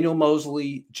and Emmanuel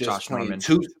Mosley just Josh playing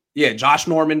Norman. Josh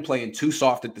Norman playing too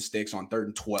soft at the sticks on 3rd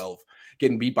and 12,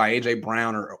 getting beat by AJ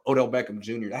Brown or Odell Beckham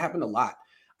Jr. That happened a lot.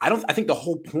 I think the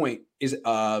whole point is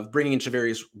of bringing in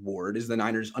Charvarius Ward is the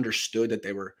Niners understood that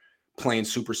they were playing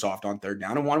super soft on 3rd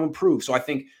down and want to improve. So I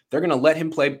think they're going to let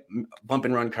him play bump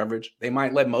and run coverage. They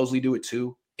might let Mosley do it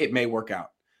too. It may work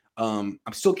out. I'm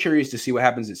still curious to see what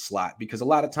happens at slot because a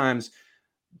lot of times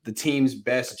the team's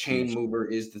best chain mover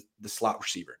is the slot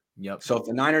receiver. Yep. So if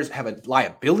the Niners have a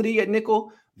liability at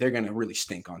nickel, they're going to really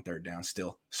stink on 3rd down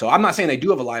still. So I'm not saying they do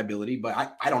have a liability,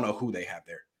 but I don't know who they have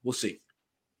there. We'll see.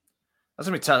 That's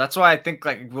gonna be tough. That's why I think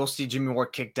like we'll see Jimmy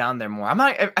Ward kick down there more.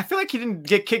 I feel like he didn't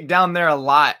get kicked down there a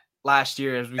lot last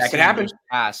year as we that could happen.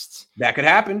 Past. That could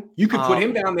happen. You could put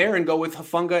him down there and go with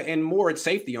Hufanga and Moore at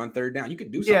safety on 3rd down. You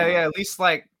could do something. Yeah. At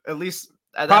least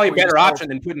probably a better option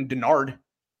than putting Denard.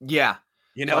 Yeah.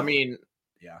 You know, I mean,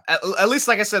 yeah. At least,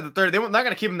 like I said, the third, they're not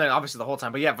going to keep him there obviously the whole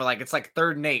time. But yeah, for like it's like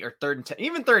 3rd and 8 or 3rd and 10,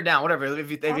 even 3rd down, whatever. If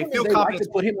you feel confident, like to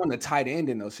put him on the tight end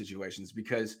in those situations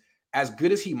because as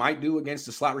good as he might do against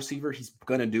the slot receiver, he's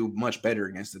going to do much better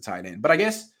against the tight end. But I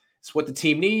guess it's what the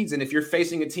team needs. And if you're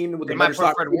facing a team with a better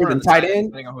slot receiver than tight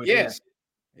end, yeah,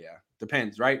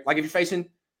 depends, right? Like if you're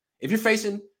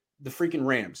facing the freaking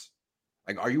Rams.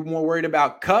 Like, are you more worried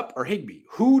about Kupp or Higbee?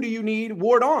 Who do you need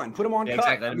Ward on? Put him on Kupp.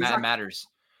 Exactly. That matters.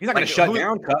 He's not going to shut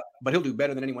down Kupp, but he'll do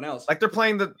better than anyone else. Like they're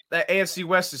playing the AFC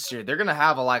West this year. They're going to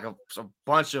have a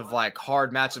bunch of like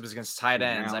hard matchups against tight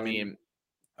ends. I mean,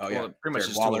 pretty much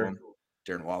just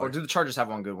Darren Waller. Or do the Chargers have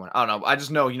one good one? I don't know. I just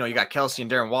know, you got Kelsey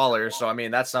and Darren Waller. So, I mean,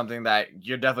 that's something that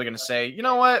you're definitely going to say, you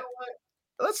know what?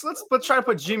 Let's try to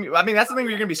put Jimmy. I mean, that's the thing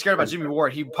you're going to be scared about Jimmy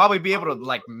Ward. He'd probably be able to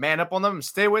like man up on them and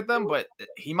stay with them, but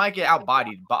he might get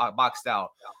out-bodied, boxed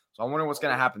out. So I wonder what's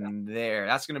going to happen there.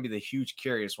 That's going to be the huge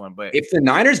curious one. But if the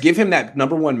Niners give him that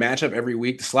number 1 matchup every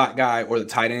week, the slot guy or the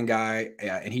tight end guy,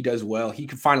 and he does well, he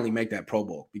could finally make that Pro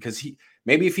Bowl because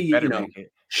if he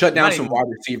shut down some wide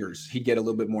receivers, he'd get a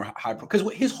little bit more high.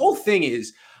 Because his whole thing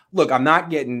is, look, I'm not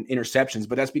getting interceptions,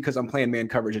 but that's because I'm playing man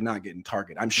coverage and not getting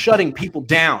target. I'm shutting people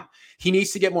down. He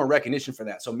needs to get more recognition for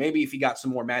that. So maybe if he got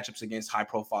some more matchups against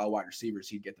high-profile wide receivers,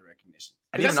 he'd get the recognition.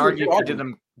 I'd even argue if he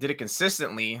did it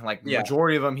consistently, like the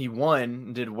majority of them he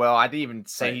won, did well. I'd even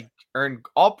say he earned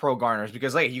all-pro garners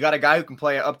because, like, you got a guy who can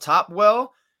play up top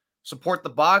well, support the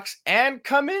box, and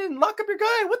come in and lock up your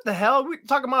guy. What the hell? We're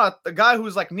talking about a guy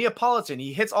who's like Neapolitan.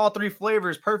 He hits all 3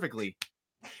 flavors perfectly.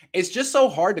 It's just so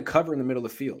hard to cover in the middle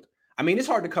of the field. I mean, it's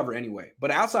hard to cover anyway.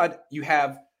 But outside, you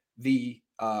have the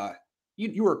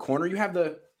you were a corner. You have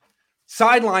the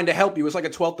sideline to help you. It's like a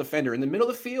 12th defender. In the middle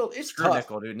of the field, it's tough.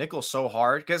 Nickel, dude. Nickel's so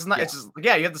hard because it's just you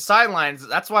have the sidelines.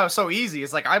 That's why it's so easy.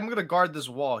 It's like I'm gonna guard this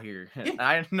wall here. Yeah.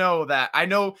 I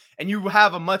know, and you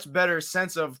have a much better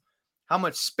sense of how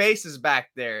much space is back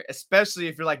there, especially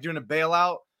if you're like doing a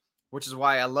bailout, which is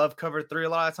why I love cover 3 a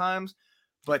lot of times.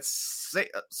 But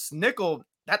nickel.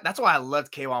 That's why I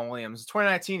loved K'Wan Williams.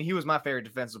 2019, he was my favorite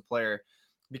defensive player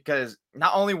because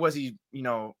not only was he,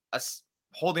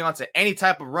 holding on to any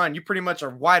type of run, you pretty much are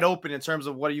wide open in terms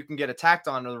of what you can get attacked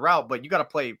on the route, but you got to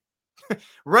play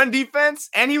run defense,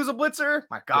 and he was a blitzer.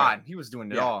 My God, he was doing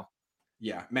it all.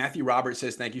 Yeah. Matthew Roberts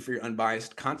says, thank you for your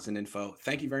unbiased constant info.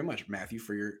 Thank you very much, Matthew,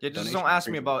 for your just don't ask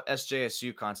me about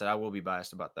SJSU content. I will be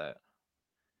biased about that.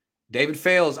 David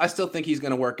Fales, I still think he's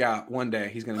going to work out one day.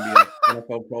 He's going to be an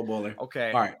NFL Pro Bowler.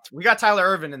 Okay. All right. We got Tyler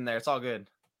Irvin in there. It's all good.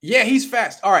 Yeah, he's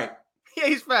fast. All right. Yeah,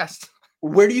 he's fast.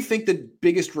 Where do you think the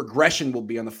biggest regression will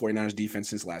be on the 49ers defense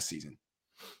since last season?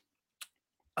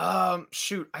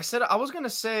 Shoot. I was going to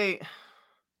say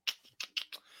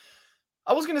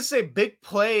big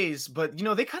plays, but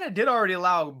they kind of did already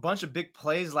allow a bunch of big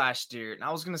plays last year. And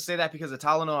I was going to say that because the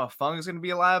Talanoa Fung is going to be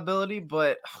a liability,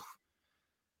 but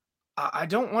I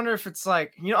don't wonder if it's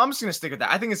like, I'm just going to stick with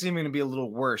that. I think it's even going to be a little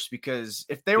worse because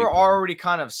if they were already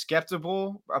kind of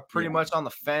skeptical, pretty much on the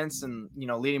fence and,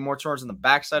 leaning more towards on the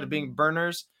backside of being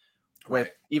burners with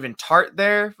even Tart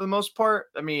there for the most part.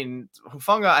 I mean,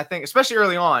 Hufanga, I think, especially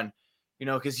early on,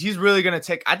 because he's really going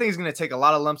to I think he's going to take a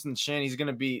lot of lumps in the chin. It's going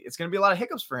to be a lot of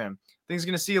hiccups for him. I think he's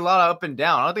going to see a lot of up and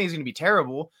down. I don't think he's going to be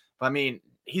terrible, but I mean,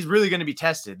 he's really going to be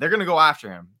tested. They're going to go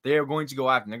after him. They're going to go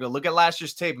after him. They're going to look at last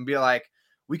year's tape and be like,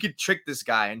 we could trick this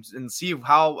guy and see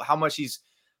how much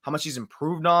he's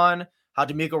improved on. How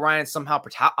D'Amico Ryan somehow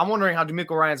I'm wondering how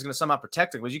D'Amico Ryan is going to somehow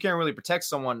protect it, because you can't really protect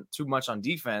someone too much on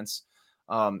defense.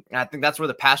 And I think that's where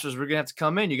the pass rush we're going to have to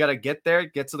come in. You got to get there,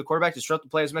 get to the quarterback, disrupt the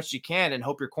play as much as you can, and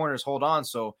hope your corners hold on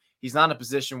so he's not in a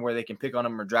position where they can pick on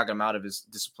him or drag him out of his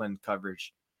disciplined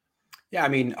coverage. Yeah, I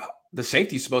mean, the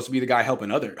safety's supposed to be the guy helping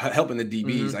the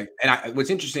DBs. Mm-hmm. What's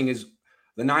interesting is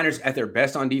the Niners at their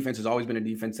best on defense has always been a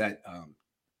defense that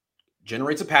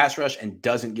generates a pass rush and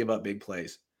doesn't give up big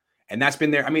plays. And that's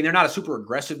been there. I mean, they're not a super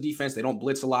aggressive defense. They don't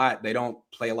blitz a lot. They don't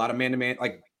play a lot of man-to-man,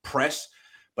 like press.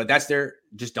 But that's their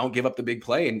 – just don't give up the big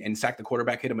play and sack the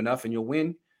quarterback, hit him enough, and you'll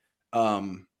win.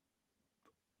 Tart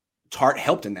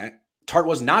helped in that. Tart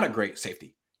was not a great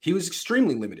safety. He was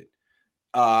extremely limited.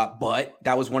 But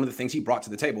that was one of the things he brought to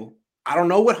the table. I don't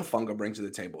know what Hufanga brings to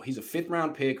the table. He's a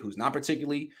fifth-round pick who's not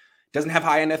particularly – doesn't have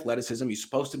high-end athleticism. He's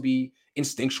supposed to be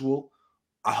instinctual.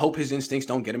 I hope his instincts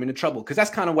don't get him into trouble, because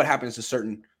that's kind of what happens to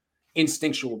certain –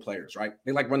 instinctual players, right?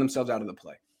 They like run themselves out of the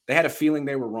play. They had a feeling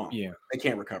they were wrong. Yeah. They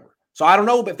can't recover. So I don't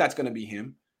know if that's going to be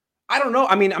him. I don't know.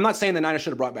 I mean, I'm not saying the Niners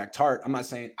should have brought back Tart. I'm not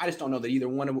saying, I just don't know that either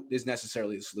one is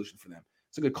necessarily the solution for them.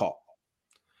 It's a good call.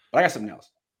 But I got something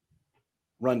else.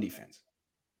 Run defense.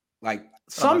 Like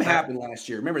something happened last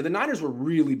year. Remember, the Niners were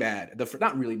really bad.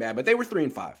 Not really bad, but they were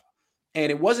 3-5.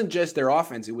 And it wasn't just their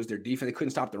offense. It was their defense. They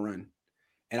couldn't stop the run.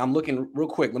 And I'm looking real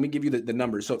quick. Let me give you the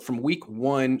numbers. So from week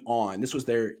 1 on, this was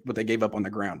what they gave up on the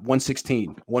ground. 116,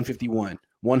 151,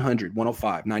 100,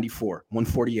 105, 94,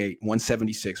 148,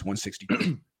 176,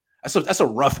 162. That's a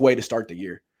rough way to start the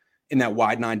year in that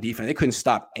wide 9 defense. They couldn't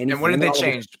stop anything. And when did they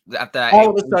change after that? All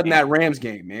of a sudden, that Rams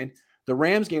game, man. The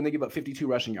Rams game, they give up 52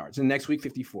 rushing yards. And next week,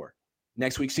 54.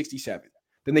 Next week, 67.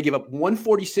 Then they give up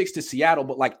 146 to Seattle,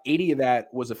 but like 80 of that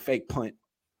was a fake punt.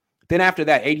 Then after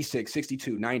that, 86,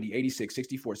 62, 90, 86,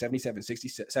 64, 77,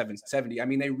 67, 70. I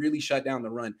mean, they really shut down the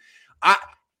run.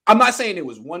 I'm not saying it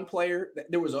was one player.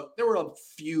 There were a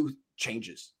few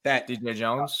changes that DJ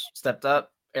Jones stepped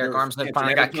up. Eric Armstead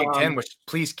finally got kicked in, which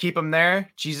please keep him there.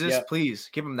 Jesus, please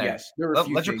keep him there. Yes,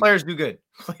 let your players do good.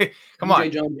 Come on.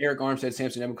 DJ Jones, Eric Armstead,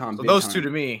 Samson Ebukam. So those two to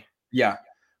me. Yeah.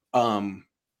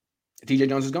 DJ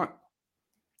Jones is gone.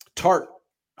 Tart,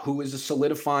 who is a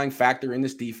solidifying factor in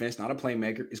this defense, not a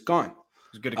playmaker, is gone.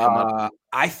 It's good to come up.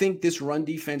 I think this run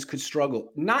defense could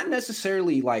struggle, not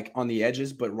necessarily like on the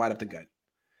edges, but right up the gut.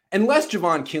 Unless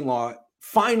Javon Kinlaw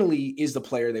finally is the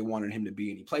player they wanted him to be,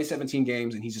 and he plays 17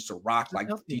 games, and he's just a rock like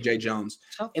DJ Jones.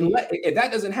 And if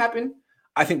that doesn't happen,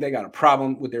 I think they got a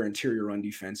problem with their interior run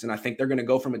defense. And I think they're going to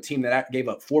go from a team that gave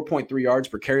up 4.3 yards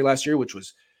per carry last year, which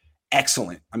was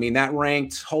excellent. I mean, that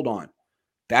ranked 7th.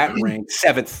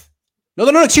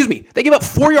 No, excuse me. They gave up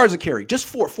 4 yards a carry,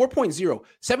 just 4.0,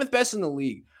 7th best in the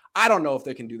league. I don't know if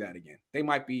they can do that again. They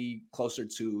might be closer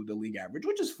to the league average,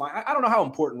 which is fine. I don't know how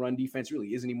important run defense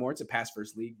really is anymore. It's a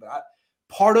pass-first league. But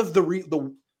part of the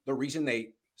reason they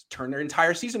turned their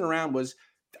entire season around was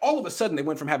all of a sudden they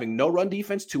went from having no run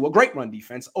defense to a great run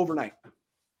defense overnight.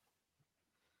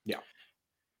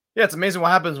 Yeah, it's amazing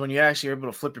what happens when you actually are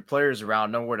able to flip your players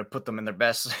around, know where to put them in their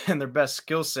best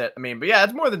skill set. I mean, but yeah,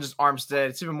 it's more than just Armstead.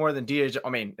 It's even more than DJ. I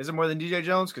mean, is it more than DJ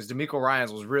Jones? Because D'Amico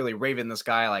Ryans was really raving this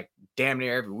guy like damn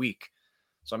near every week.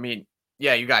 So I mean,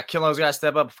 yeah, you got Kinlaw's got to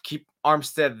step up, keep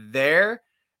Armstead there,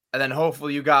 and then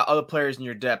hopefully you got other players in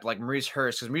your depth like Maurice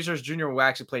Hurst, because Maurice Hurst Jr. will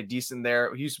actually play decent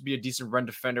there. He used to be a decent run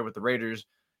defender with the Raiders.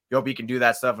 You hope he can do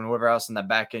that stuff, and whoever else in that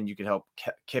back end you can help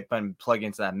kip and plug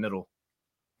into that middle.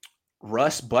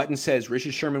 Russ Button says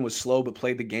Richard Sherman was slow but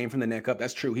played the game from the neck up.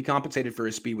 That's true. He compensated for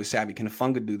his speed with savvy. Can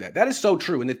Hufanga do that? That is so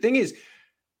true. And the thing is,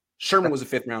 Sherman was a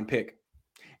 5th-round pick.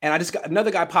 And I just got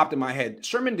another guy popped in my head.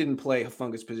 Sherman didn't play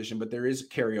Hufanga's position, but there is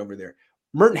carryover there.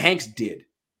 Merton Hanks did.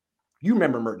 You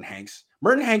remember Merton Hanks.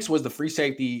 Merton Hanks was the free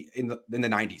safety in the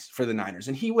 90s for the Niners,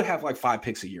 and he would have like 5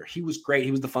 picks a year. He was great.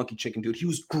 He was the funky chicken dude. He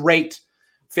was great.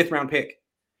 5th-round pick.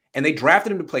 And they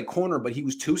drafted him to play corner, but he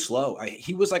was too slow.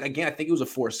 He was like, again, I think he was a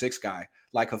 4.6 guy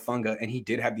like Hufanga, and he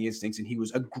did have the instincts, and he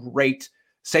was a great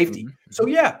safety. Mm-hmm. So,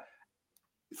 yeah,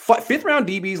 5th-round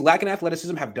DBs lacking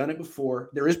athleticism have done it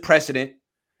before. There is precedent.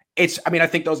 I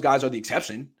think those guys are the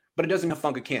exception, but it doesn't mean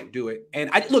Hufanga can't do it.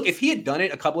 And look, if he had done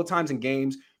it a couple of times in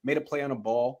games, made a play on a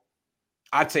ball,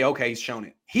 I'd say, okay, he's shown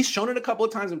it. He's shown it a couple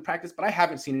of times in practice, but I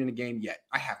haven't seen it in a game yet.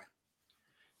 I haven't.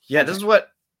 Yeah, this is what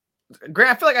 –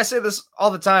 Grant, I feel like I say this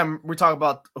all the time. We talk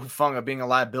about Hufanga being a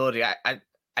liability. I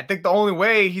think the only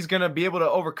way he's going to be able to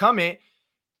overcome it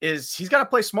is he's got to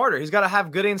play smarter. He's got to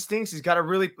have good instincts. He's got to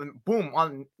really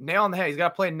nail on the head. He's got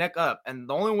to play neck up. And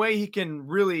the only way he can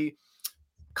really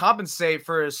compensate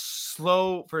for his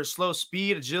slow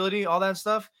speed, agility, all that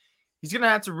stuff he's going to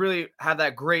have to really have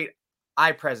that great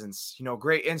eye presence,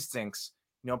 great instincts,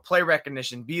 play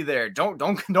recognition, be there. Don't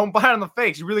bite on the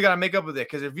fakes. You really got to make up with it.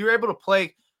 Because if you're able to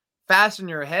play fast in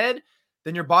your head,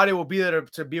 then your body will be there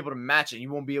to be able to match it.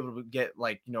 You won't be able to get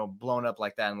blown up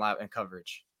like that in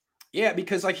coverage. Yeah,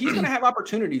 because like he's going to have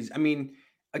opportunities. I mean,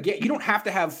 again, you don't have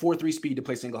to have 4.3 speed to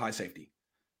play single high safety.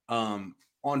 On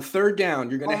third down,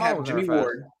 you're going to have Jimmy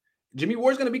Ward. Jimmy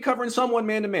Ward's going to be covering someone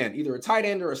man-to-man, either a tight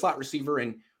end or a slot receiver.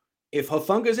 And if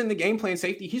Hufunga's in the game playing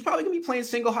safety, he's probably going to be playing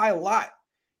single high a lot.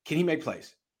 Can he make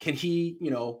plays? Can he,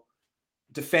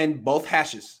 defend both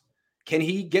hashes? Can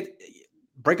he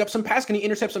break up some passes? Can he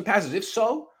intercept some passes? If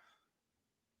so,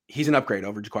 he's an upgrade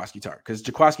over Jaquiski Tartt, because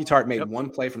Jaquiski Tartt made one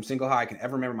play from single high I can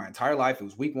ever remember my entire life. It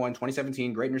was week 1,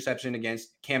 2017, great interception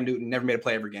against Cam Newton. Never made a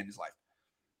play ever again in his life,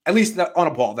 at least on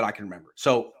a ball that I can remember.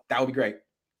 So that would be great.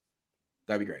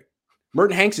 That'd be great.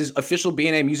 Merton Hanks is official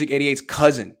BNA Music 88's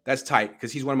cousin. That's tight,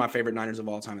 because he's one of my favorite Niners of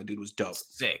all time. The dude was dope.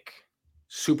 Sick.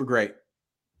 Super great.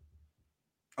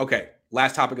 Okay,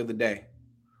 last topic of the day.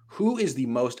 Who is the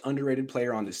most underrated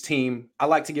player on this team? I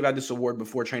like to give out this award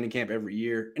before training camp every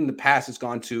year. In the past, it's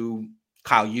gone to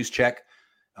Kyle Juszczyk.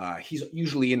 He's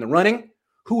usually in the running.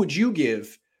 Who would you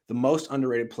give the most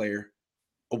underrated player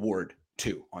award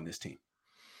to on this team?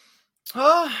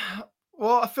 Well,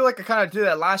 I feel like I kind of did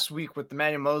that last week with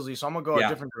Emmanuel Mosley, so I'm going to go a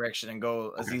different direction and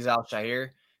go Azeez Al-Shaair.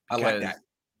 I like that.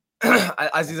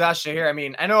 Azeez Al-Shaair,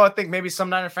 I think maybe some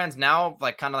Niner fans now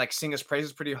sing his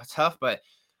praises pretty tough, but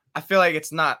I feel like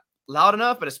it's not loud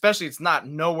enough, but especially it's not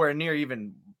nowhere near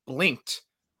even blinked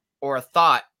or a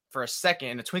thought for a second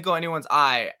in a twinkle of anyone's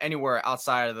eye anywhere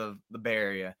outside of the Bay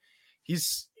Area.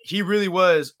 He really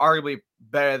was arguably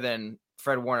better than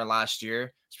Fred Warner last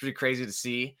year. It's pretty crazy to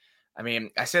see.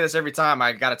 I say this every time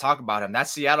I got to talk about him. That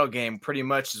Seattle game pretty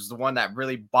much is the one that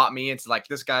really bought me into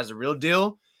this guy's a real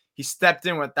deal. He stepped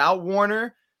in without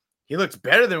Warner. He looked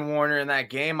better than Warner in that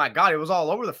game. My God, it was all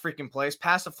over the freaking place.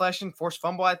 Pass deflection, forced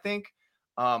fumble, I think.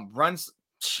 Runs,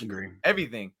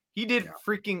 everything. He did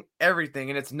freaking everything,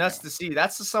 and it's nuts to see.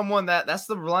 That's the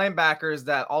linebackers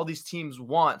that all these teams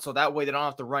want, so that way they don't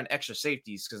have to run extra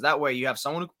safeties, because that way you have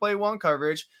someone who can play one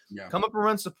coverage, come up and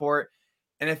run support,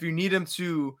 and if you need him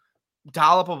to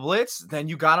dial up a blitz, then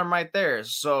you got him right there.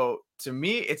 So to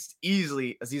me, it's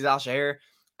easily Azeez Al-Shaair.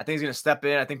 I think he's going to step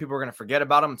in. I think people are going to forget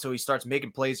about him until he starts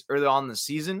making plays early on in the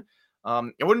season.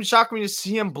 It wouldn't shock me to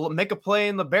see him make a play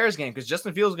in the Bears game, because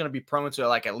Justin Fields is going to be prone to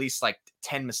at least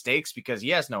 10 mistakes because he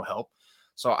has no help.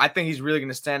 So I think he's really going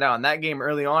to stand out in that game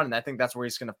early on, and I think that's where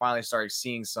he's going to finally start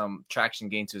seeing some traction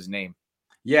gain to his name.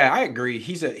 Yeah, I agree.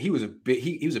 He was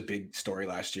a big story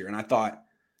last year, and I thought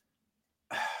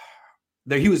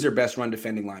that he was their best run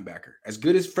defending linebacker. As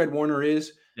good as Fred Warner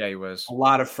is, yeah, he was. A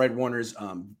lot of Fred Warner's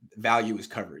value is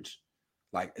coverage.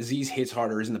 Azeez hits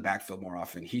harder, is in the backfield more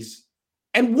often.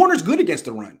 And Warner's good against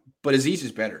the run, but Azeez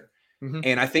is better. Mm-hmm.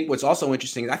 And I think what's also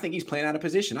interesting is I think he's playing out of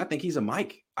position. I think he's a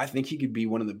Mike. I think he could be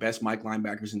one of the best Mike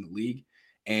linebackers in the league.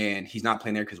 And he's not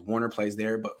playing there because Warner plays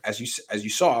there. But as you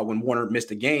saw, when Warner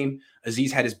missed a game,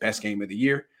 Azeez had his best game of the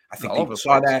year. I think people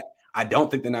saw that. I don't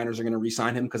think the Niners are going to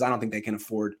re-sign him, because I don't think they can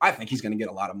afford. I think he's going to get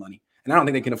a lot of money. And I don't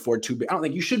think they can afford two. I don't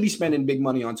think you should be spending big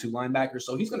money on two linebackers.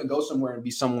 So he's going to go somewhere and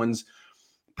be someone's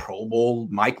Pro Bowl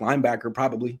Mike linebacker,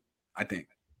 probably. I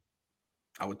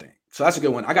would think. So that's a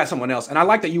good one. I got someone else. And I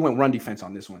like that you went run defense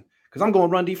on this one, because I'm going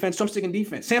run defense. So I'm sticking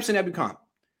defense. Samson Ebukam.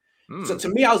 So to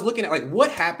me, I was looking at what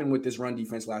happened with this run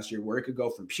defense last year, where it could go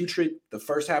from putrid the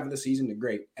first half of the season to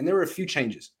great. And there were a few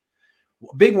changes.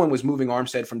 A big one was moving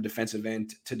Armstead from defensive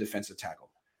end to defensive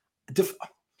tackle.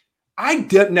 I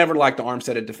never liked the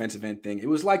Armstead at defensive end thing. It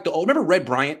was like remember Red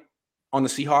Bryant on the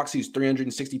Seahawks? He was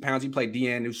 360 pounds. He played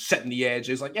DN. He was setting the edge.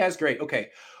 It was it's great. Okay.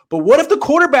 But what if the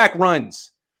quarterback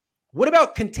runs? What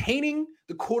about containing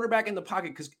the quarterback in the pocket?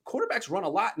 Because quarterbacks run a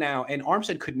lot now, and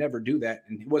Armstead could never do that,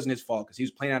 and it wasn't his fault because he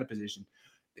was playing out of position.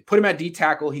 They put him at D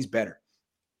tackle. He's better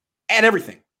at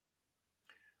everything.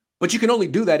 But you can only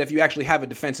do that if you actually have a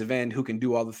defensive end who can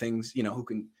do all the things, who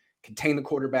can contain the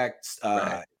quarterback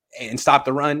and stop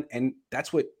the run. And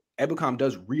that's what Ebukam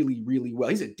does really, really well.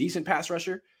 He's a decent pass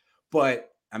rusher, but,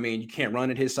 you can't run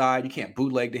at his side. You can't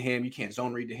bootleg to him. You can't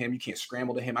zone read to him. You can't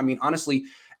scramble to him. Honestly,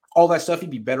 all that stuff,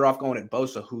 he'd be better off going at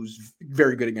Bosa, who's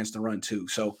very good against the run too.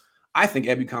 So I think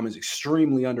Ebukam is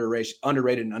extremely underrated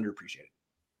and underappreciated.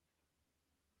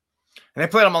 And they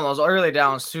played him on those early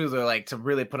downs too. They're to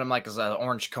really put him as an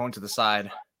orange cone to the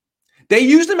side. They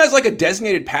used him as a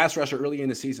designated pass rusher early in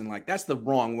the season. That's the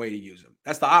wrong way to use him.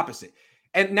 That's the opposite.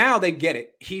 And now they get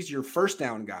it. He's your first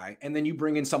down guy. And then you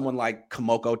bring in someone like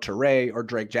Kamoko Toure or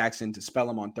Drake Jackson to spell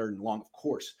him on third and long, of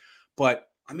course. But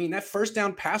I mean, that first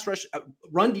down pass rush,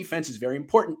 run defense is very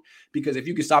important because if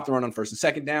you can stop the run on first and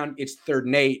second down, it's 3rd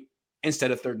and 8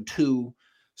 instead of 3rd and 2.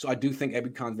 So I do think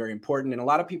Ebukam is very important. And a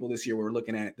lot of people this year were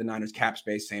looking at the Niners cap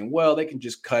space saying, well, they can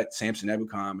just cut Samson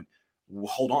Ebukam and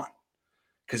hold on.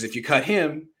 Because if you cut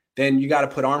him, then you got to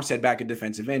put Armstead back at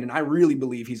defensive end. And I really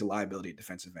believe he's a liability at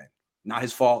defensive end. Not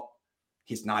his fault.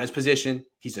 He's not his position.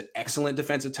 He's an excellent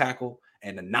defensive tackle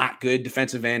and a not good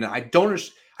defensive end. And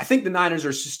I think the Niners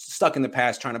are just stuck in the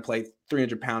past trying to play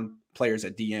 300-pound players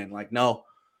at DN. Like, no,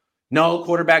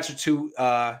 quarterbacks are too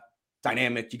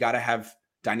dynamic. You got to have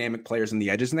dynamic players in the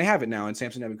edges, and they have it now in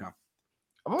Samson Ebukam.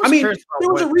 I mean, there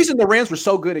was a reason the Rams were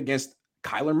so good against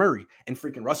Kyler Murray and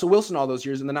freaking Russell Wilson all those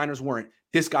years, and the Niners weren't.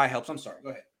 This guy helps. I'm sorry. Go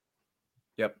ahead.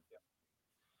 Yep.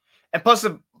 And plus,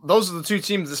 those are the two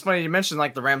teams. It's funny you mentioned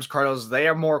like the Rams, Cardinals. They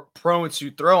are more prone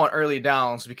to throw on early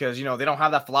downs because they don't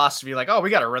have that philosophy like, oh,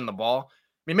 we got to run the ball.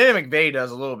 I mean, maybe McVay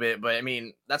does a little bit, but I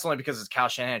mean that's only because it's Kyle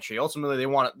Shanahan tree. Ultimately, they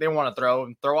want to throw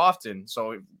and throw often.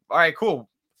 So, all right, cool.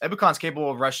 Ebukam's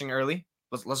capable of rushing early.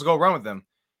 Let's go run with them.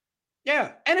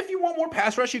 Yeah, and if you want more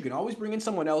pass rush, you can always bring in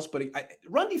someone else. But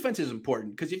run defense is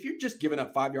important because if you're just giving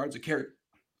up 5 yards a carry,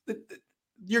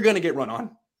 you're going to get run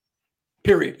on.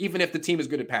 Period. Even if the team is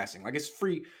good at passing, like it's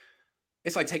free.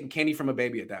 It's like taking candy from a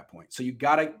baby at that point. So you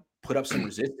got to put up some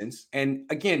resistance. And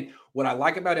again, what I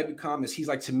like about Ebukam is he's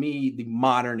like, to me, the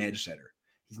modern edge setter.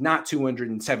 He's not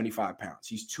 275 pounds.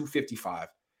 He's 255.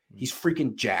 He's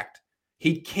freaking jacked.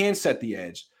 He can set the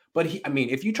edge. But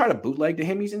if you try to bootleg to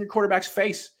him, he's in your quarterback's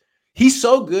face. He's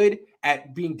so good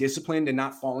at being disciplined and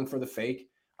not falling for the fake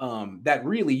that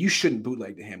really you shouldn't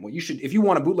bootleg to him. What you should, if you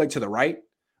want to bootleg to the right,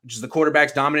 which is the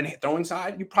quarterback's dominant throwing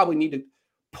side, you probably need to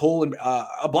pull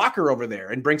a blocker over there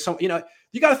and bring some, you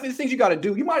got the things you got to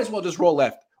do. You might as well just roll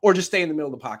left or just stay in the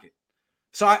middle of the pocket.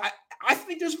 So I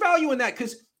think there's value in that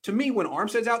because to me, when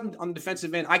Armstead's out on the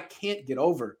defensive end, I can't get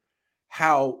over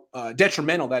how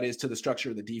detrimental that is to the structure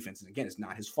of the defense. And again, it's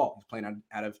not his fault. He's playing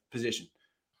out of position.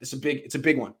 It's a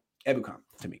big one. Ebukam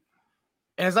to me.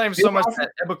 And it's not even so much that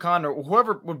Ebukam or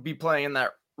whoever would be playing in that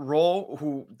role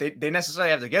who they necessarily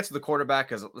have to get to the quarterback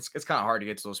because it's kind of hard to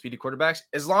get to those speedy quarterbacks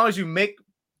as long as you make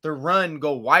the run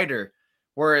go wider.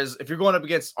 Whereas if you're going up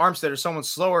against Armstead or someone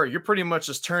slower, you're pretty much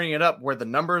just turning it up where the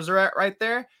numbers are at right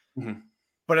there. Mm-hmm.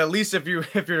 But at least if you're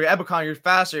Ebukam, you're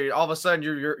faster. All of a sudden,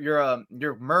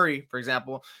 you're Murray, for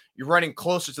example. You're running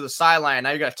closer to the sideline.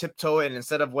 Now you got to tiptoe it, and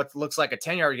instead of what looks like a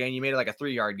 10-yard gain, you made it like a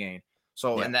 3-yard gain.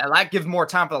 So and that gives more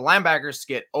time for the linebackers to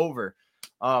get over.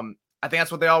 I think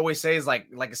that's what they always say is like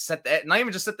set the not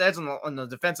even just set the edge on the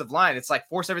defensive line. It's like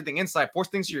force everything inside, force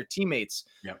things to your teammates.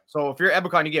 Yep. So if you're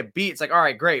Ebukam, you get beat. It's like, all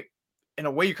right, great. In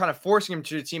a way, you're kind of forcing him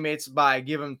to your teammates by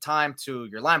giving time to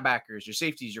your linebackers, your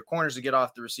safeties, your corners to get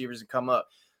off the receivers and come up.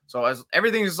 So as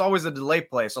everything is always a delay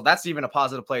play. So that's even a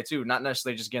positive play too, not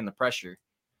necessarily just getting the pressure.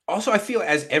 Also, I feel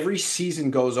as every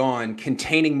season goes on,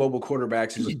 containing mobile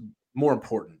quarterbacks is more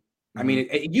important. Mm-hmm. I mean,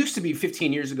 it used to be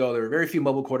 15 years ago, there were very few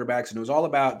mobile quarterbacks, and it was all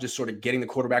about just sort of getting the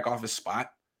quarterback off his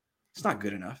spot. It's not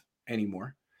good enough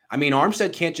anymore. I mean,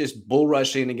 Armstead can't just bull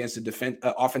rush in against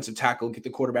a offensive tackle and get the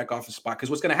quarterback off his spot because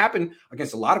what's going to happen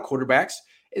against a lot of quarterbacks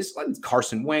is like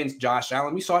Carson Wentz, Josh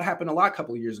Allen. We saw it happen a lot a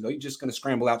couple of years ago. You're just going to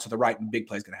scramble out to the right and big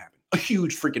play is going to happen. A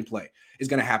huge freaking play is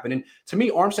going to happen. And to me,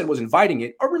 Armstead was inviting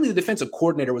it, or really the defensive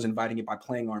coordinator was inviting it by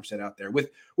playing Armstead out there.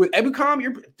 With Ebukam,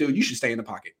 you should stay in the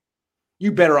pocket.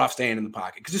 You're better off staying in the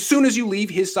pocket because as soon as you leave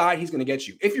his side, he's going to get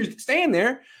you. If you're staying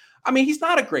there, I mean, he's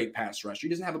not a great pass rusher. He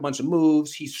doesn't have a bunch of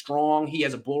moves. He's strong. He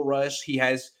has a bull rush. He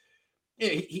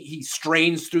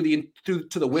strains to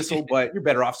the whistle, but you're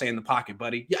better off staying in the pocket,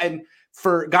 buddy. Yeah, and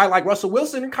for a guy like Russell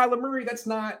Wilson and Kyler Murray, that's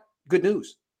not good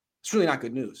news. It's really not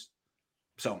good news.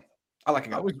 So I like a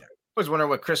guy like that. I always wonder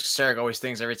what Chris Kosarek always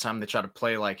thinks every time they try to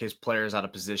play like his players out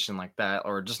of position like that,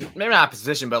 or just maybe not out of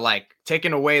position, but like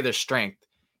taking away their strength.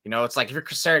 It's like if you're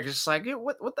Kosarek, it's just like,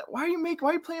 why are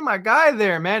you playing my guy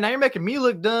there, man? Now you're making me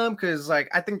look dumb because like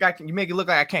I think you make it look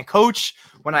like I can't coach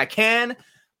when I can.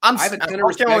 I have a ton of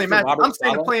respect for Robert I'm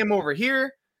saying to play him over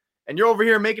here, and you're over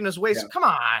here making us waste. Yeah. Come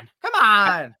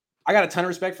on. I got a ton of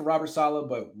respect for Robert Saleh,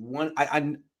 but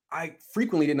I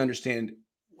frequently didn't understand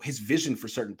his vision for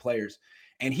certain players,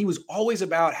 and he was always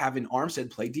about having Armstead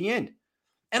play the end.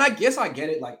 And I guess I get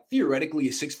it. Like theoretically,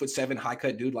 a 6'7" high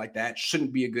cut dude like that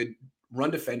shouldn't be a good run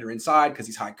defender inside because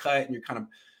he's high cut and you're kind of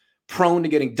prone to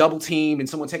getting double teamed and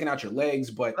someone taking out your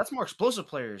legs. But that's more explosive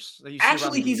players.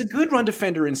 Actually, he's a good run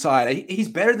defender inside. He's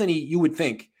better than you would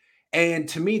think. And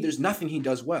to me, there's nothing he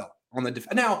does well on the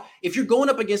defense. Now, if you're going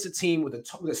up against a team with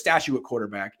a statue at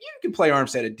quarterback, you can play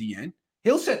Armstead at DN.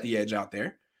 He'll set the edge out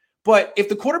there. But if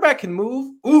the quarterback can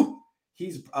move,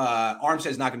 He's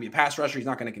Armstead's not going to be a pass rusher. He's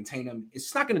not going to contain him.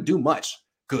 It's not going to do much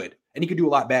good, and he could do a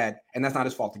lot bad, and that's not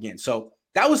his fault again. So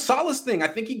that was Saleh's thing. I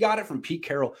think he got it from Pete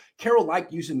Carroll. Carroll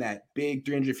liked using that big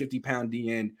 350-pound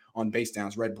DN on base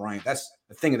downs, Red Bryant. That's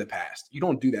a thing of the past. You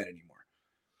don't do that anymore.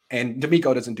 And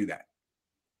D'Amico doesn't do that.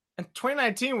 And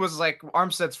 2019 was like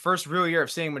Armstead's first real year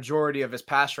of seeing majority of his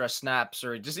pass rush snaps,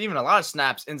 or just even a lot of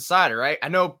snaps inside, right? I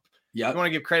know you want to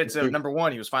give credit to number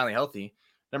one, he was finally healthy.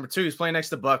 Number two, he's playing next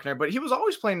to Buckner, but he was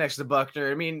always playing next to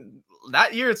Buckner. I mean,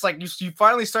 that year, it's like you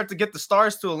finally start to get the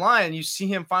stars to align, and you see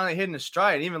him finally hitting his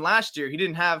stride. And even last year, he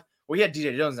didn't have – well, he had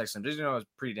DJ Jones next to him. DJ Jones was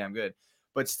pretty damn good.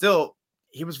 But still,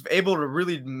 he was able to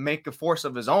really make a force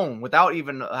of his own without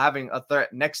even having a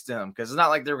threat next to him, because it's not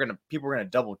like people were going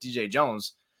to double DJ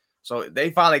Jones. So they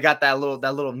finally got that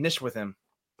little niche with him.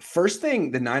 First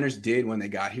thing the Niners did when they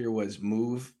got here was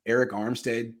move Eric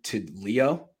Armstead to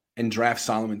Leo and draft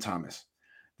Solomon Thomas.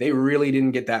 They really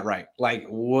didn't get that right. Like,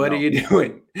 what are you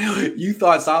doing? You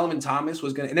thought Solomon Thomas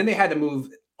was going to – and then they had to move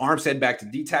Armstead back to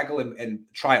D tackle and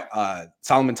try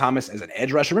Solomon Thomas as an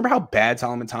edge rusher. Remember how bad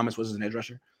Solomon Thomas was as an edge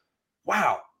rusher?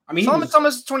 Wow. I mean, Solomon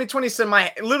Thomas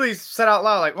 2020 literally said out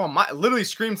loud, like, literally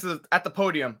screamed at the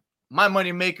podium, my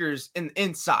money makers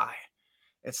inside.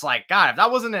 It's like, God, if that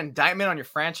wasn't an indictment on your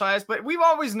franchise, but we've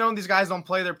always known these guys don't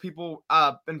play their people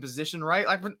in position, right?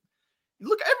 Like,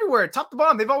 look everywhere, top to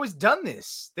bottom. They've always done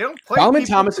this. They don't play. Solomon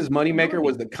Thomas's moneymaker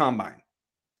was the combine.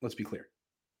 Let's be clear.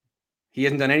 He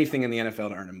hasn't done anything in the NFL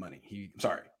to earn him money.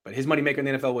 But his moneymaker in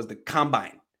the NFL was the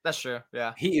combine. That's true.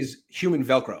 Yeah. He is human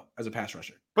Velcro as a pass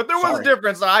rusher. But there was a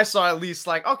difference that I saw, at least.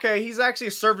 Like, okay, he's actually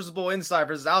a serviceable inside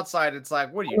versus outside. It's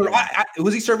like, what are you doing?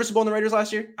 Was he serviceable in the Raiders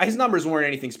last year? His numbers weren't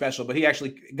anything special, but he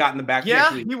actually got in the back.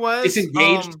 Yeah, he was.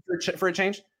 Disengaged for a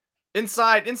change?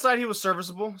 Inside, he was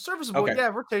serviceable. Okay.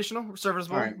 Yeah, rotational,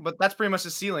 serviceable. Right. But that's pretty much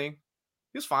his ceiling.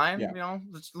 He was fine. Yeah. You know,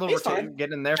 just a little rotation,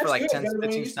 getting in there for like 10,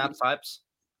 15 snap types.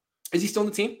 Is he still on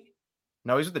the team?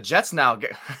 No, he's with the Jets now.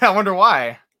 I wonder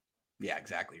why. Yeah,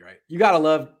 exactly right. You gotta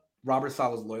love Robert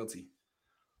Saleh's loyalty.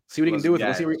 See what he can do with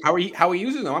him. How he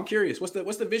uses them. I'm curious. What's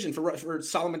the vision for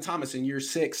Solomon Thomas in year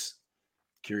 6?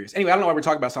 Curious. Anyway, I don't know why we're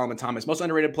talking about Solomon Thomas. Most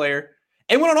underrated player.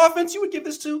 Anyone on offense you would give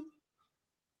this to?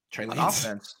 Trey Lance.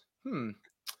 Offense.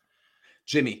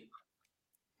 Jimmy.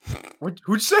 Who'd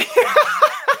you say?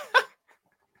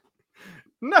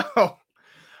 No.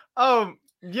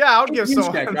 Yeah, I would give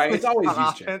someone. Right? It's always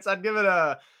offense. I'd give it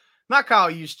not Kyle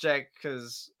Juszczyk,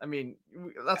 because I mean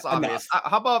that's obvious.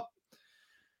 How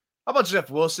about Jeff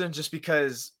Wilson? Just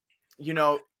because, you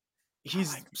know,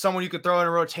 he's someone you could throw in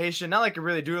a rotation. Not like you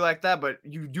really do like that, but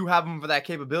you do have him for that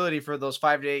capability for those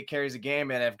 5 to 8 carries a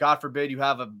game. And if God forbid you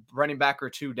have a running back or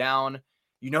two down,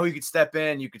 you know, you could step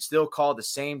in, you could still call the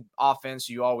same offense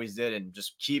you always did and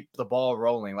just keep the ball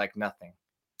rolling like nothing.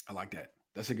 I like that.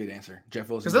 That's a good answer. Jeff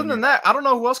Wilson. Because other than that, I don't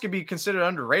know who else could be considered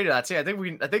underrated. I'd say I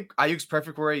think Ayuk's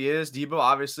perfect where he is. Debo,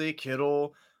 obviously,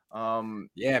 Kittle.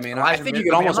 Yeah, man. I think you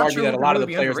could almost argue that a lot of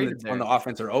the players on the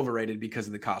offense are overrated because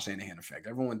of the Kyle Shanahan effect.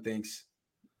 Everyone thinks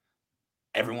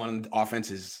everyone on the offense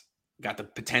has got the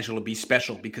potential to be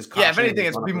special because Kyle if anything,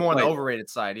 it's be more on the overrated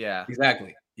side. Yeah,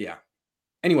 exactly. Yeah.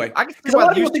 Anyway, because a lot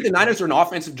of people think the Niners are an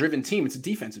offensive-driven team. It's a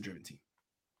defensive-driven team.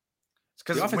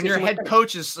 Because when your head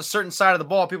coach is a certain side of the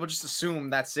ball, people just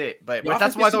assume that's it. But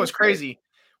that's why it's always crazy.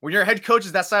 When your head coach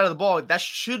is that side of the ball, that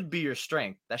should be your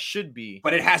strength. That should be.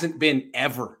 But it hasn't been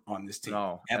ever on this team.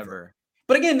 No, ever.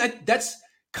 But again, that's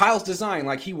Kyle's design.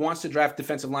 Like, he wants to draft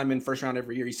defensive linemen first round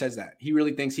every year. He says that. He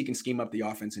really thinks he can scheme up the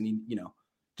offense, and he,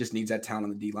 just needs that talent on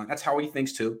the D-line. That's how he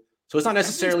thinks too. So it's not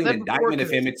necessarily an indictment of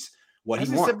him. It's what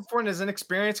he wants. Said before in his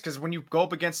inexperience, because when you go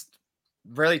up against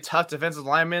really tough defensive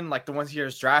linemen, like the ones he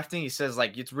is drafting, he says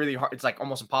like it's really hard. It's like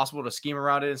almost impossible to scheme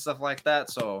around it and stuff like that.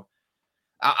 So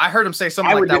I heard him say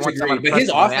something like that one time. But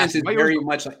his offense is very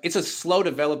much like it's a slow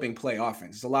developing play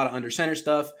offense. It's a lot of under center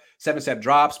stuff, 7-step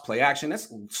drops, play action.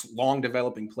 That's long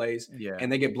developing plays. Yeah.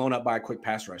 And they get blown up by a quick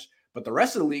pass rush. But the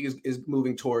rest of the league is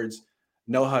moving towards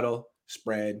no huddle,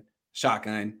 spread,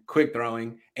 shotgun, quick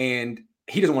throwing. And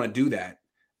he doesn't want to do that.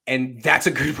 And that's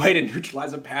a good way to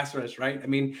neutralize a pass rush, right? I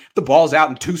mean, if the ball's out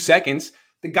in 2 seconds,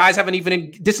 the guys haven't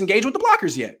even disengaged with the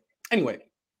blockers yet. Anyway,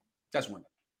 that's one.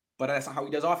 But that's not how he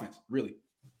does offense, really.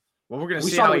 Well, we're going to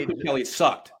see how Kelly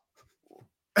sucked.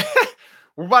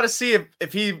 We're about to see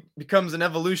if he becomes an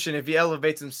evolution, if he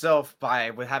elevates himself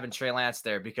with having Trey Lance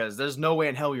there, because there's no way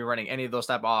in hell you're running any of those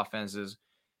type of offenses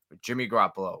with Jimmy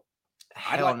Garoppolo.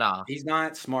 Hell nah. He's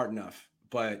not smart enough,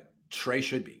 but Trey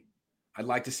should be. I'd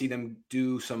like to see them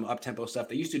do some up-tempo stuff.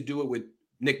 They used to do it with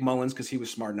Nick Mullins because he was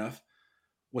smart enough.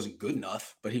 Wasn't good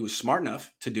enough, but he was smart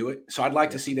enough to do it. So I'd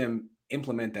like to see them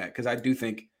implement that, because I do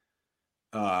think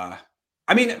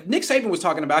I mean, Nick Saban was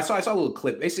talking about, I saw a little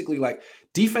clip. Basically, like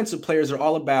defensive players are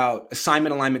all about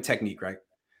assignment, alignment, technique, right?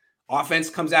 Offense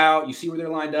comes out, you see where they're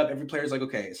lined up. Every player's like,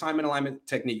 okay, assignment, alignment,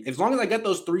 technique. As long as I get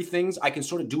those three things, I can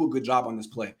sort of do a good job on this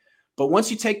play. But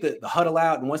once you take the huddle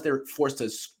out and once they're forced to,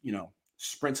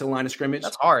 sprint to the line of scrimmage,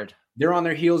 that's hard. They're on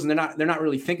their heels and they're not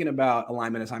really thinking about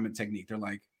alignment, assignment, technique. They're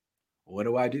like, what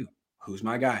do I do? Who's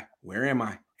my guy? Where am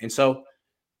I? And so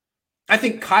I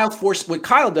think what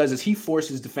Kyle does is he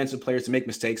forces defensive players to make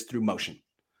mistakes through motion.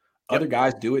 Yep. Other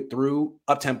guys do it through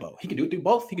up tempo. He can do it through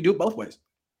both. He can do it both ways,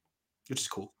 which is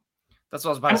cool. That's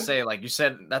what I was about to say. Like you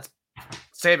said, that's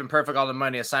saving perfect all the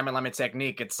money, assignment, alignment,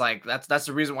 technique. It's like that's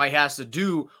the reason why he has to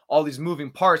do all these moving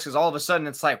parts, because all of a sudden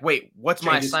it's like, wait, what's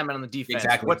my assignment on the defense?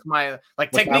 Exactly. What's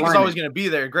technique is always going to be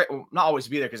there. Great, well, not always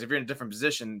be there, because if you're in a different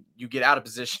position, you get out of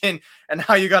position, and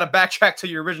now you got to backtrack to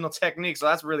your original technique. So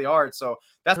that's really hard. So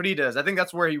that's what he does. I think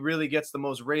that's where he really gets the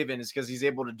most Raven, is because he's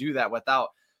able to do that without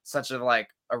such a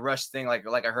rush thing, like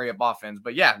a hurry up offense.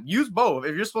 But yeah, use both.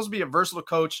 If you're supposed to be a versatile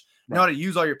coach, know how to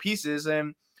use all your pieces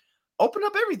and open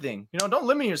up everything. Don't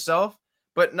limit yourself.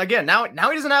 But again, now he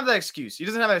doesn't have that excuse. He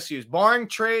doesn't have that excuse. Barring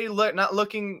Trey not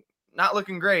looking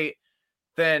great,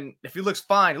 then if he looks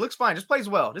fine, just plays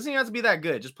well. Doesn't even have to be that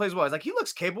good. Just plays well. It's like he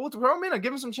looks capable to throw him in and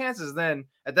give him some chances. Then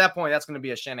at that point, that's going to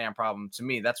be a Shanahan problem to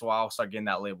me. That's why I'll start getting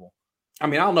that label. I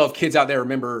mean, I don't know if kids out there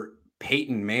remember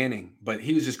Peyton Manning, but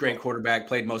he was this great quarterback,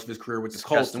 played most of his career with the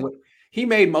Colts. And he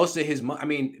made most of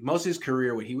his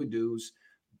career, what he would do is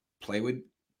play would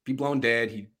be blown dead.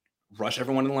 He'd rush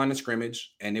everyone in the line of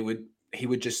scrimmage, and he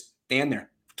would just stand there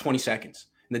for 20 seconds.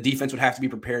 And the defense would have to be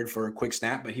prepared for a quick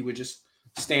snap, but he would just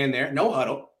stand there, no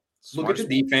huddle, look at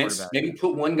the defense, maybe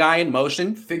put one guy in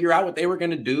motion, figure out what they were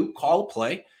going to do, call a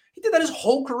play. He did that his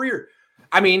whole career.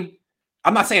 I mean,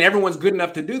 I'm not saying everyone's good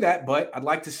enough to do that, but I'd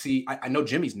like to see. I know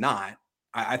Jimmy's not.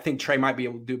 I think Trey might be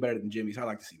able to do better than Jimmy, so I'd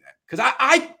like to see that.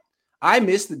 Because I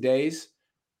miss the days,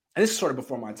 and this is sort of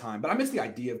before my time, but I miss the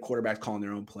idea of quarterbacks calling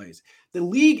their own plays. The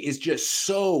league is just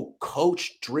so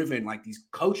coach-driven, like these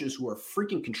coaches who are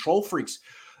freaking control freaks.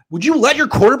 Would you let your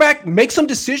quarterback make some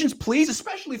decisions, please?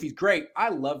 Especially if he's great. I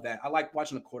love that. I like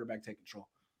watching a quarterback take control.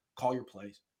 Call your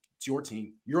plays. It's your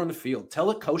team. You're on the field. Tell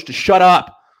the coach to shut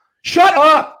up. Shut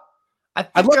up!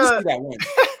 I'd love to see that win.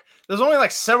 There's only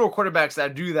several quarterbacks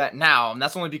that do that now, and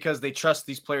that's only because they trust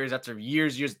these players after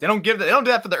years. They don't do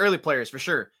that for the early players for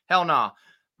sure. Hell no.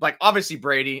 Obviously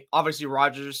Brady, obviously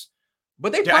Rodgers,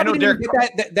 but they probably didn't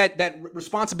get that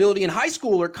responsibility in high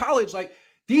school or college.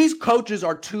 These coaches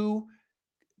are too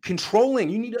controlling.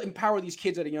 You need to empower these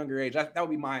kids at a younger age. That would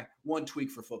be my one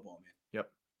tweak for football, man.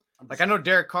 Yep. I know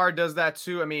Derek Carr does that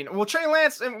too. I mean, Trey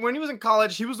Lance, when he was in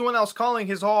college, he was the one that was calling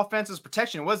his whole offense's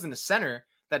protection. It wasn't the center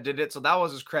that did it, so that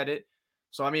was his credit.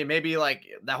 So I mean, maybe that.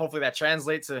 Hopefully, that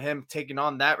translates to him taking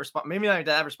on that maybe not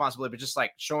that responsibility, but just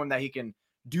showing that he can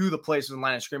do the plays in the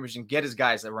line of scrimmage and get his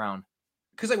guys around.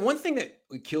 Because one thing that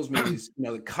kills me is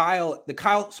the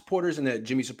Kyle supporters and the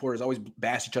Jimmy supporters always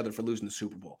bash each other for losing the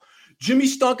Super Bowl. Jimmy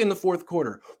stunk in the fourth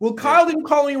quarter. Well, Kyle didn't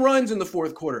call any runs in the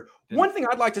fourth quarter. One thing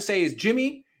I'd like to say is,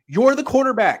 Jimmy, you're the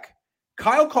quarterback.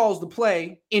 Kyle calls the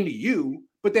play into you,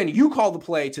 but then you call the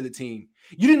play to the team.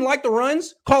 You didn't like the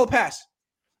runs? Call a pass.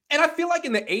 And I feel like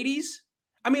in the 80s,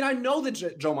 I mean, I know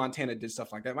that Joe Montana did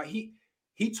stuff like that.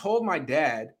 He told my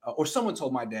dad, or someone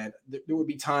told my dad, there would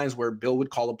be times where Bill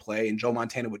would call a play and Joe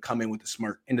Montana would come in with a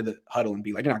smirk into the huddle and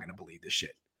be like, you're not going to believe this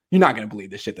shit. You're not going to believe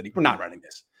this shit we're not running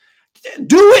this.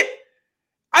 Do it.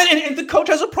 And the coach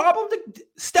has a problem to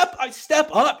step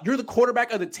up. You're the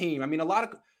quarterback of the team. I mean,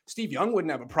 Steve Young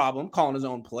wouldn't have a problem calling his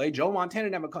own play. Joe Montana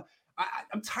didn't have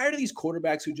I'm tired of these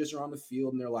quarterbacks who just are on the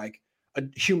field and they're like a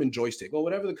human joystick. Well,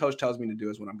 whatever the coach tells me to do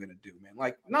is what I'm going to do,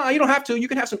 man. No, you don't have to. You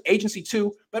can have some agency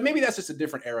too, but maybe that's just a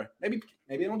different era. Maybe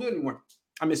they don't do it anymore.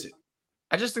 I miss it.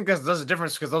 I just think there's a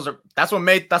difference because that's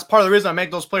part of the reason I make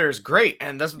those players great.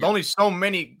 And there's only so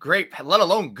many great, let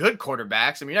alone good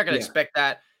quarterbacks. I mean, you're not going to expect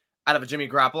that out of a Jimmy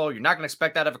Garoppolo. You're not going to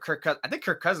expect that out of a Kirk Cousins. I think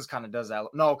Kirk Cousins kind of does that.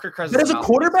 No, Kirk Cousins. But as a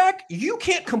quarterback, you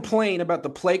can't complain about the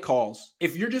play calls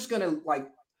if you're just going to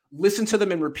listen to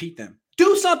them and repeat them.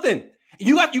 Do something.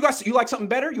 You like something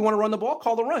better? You want to run the ball?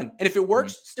 Call the run. And if it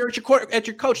works, stare at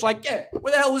your coach where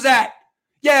the hell was that?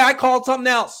 Yeah, I called something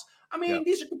else. I mean,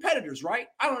 these are competitors, right?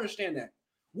 I don't understand that.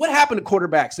 What happened to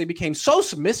quarterbacks? They became so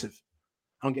submissive.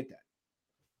 I don't get that.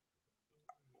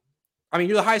 I mean,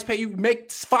 you're the highest paid. You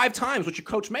make 5 times what your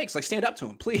coach makes. Stand up to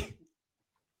him, please.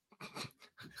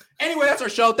 Anyway, that's our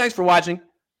show. Thanks for watching.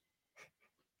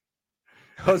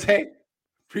 Jose,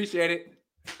 appreciate it.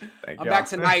 I'm back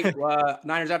tonight.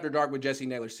 Niners After Dark with Jesse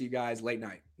Naylor. See you guys late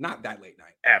night. Not that late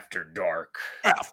night. After dark.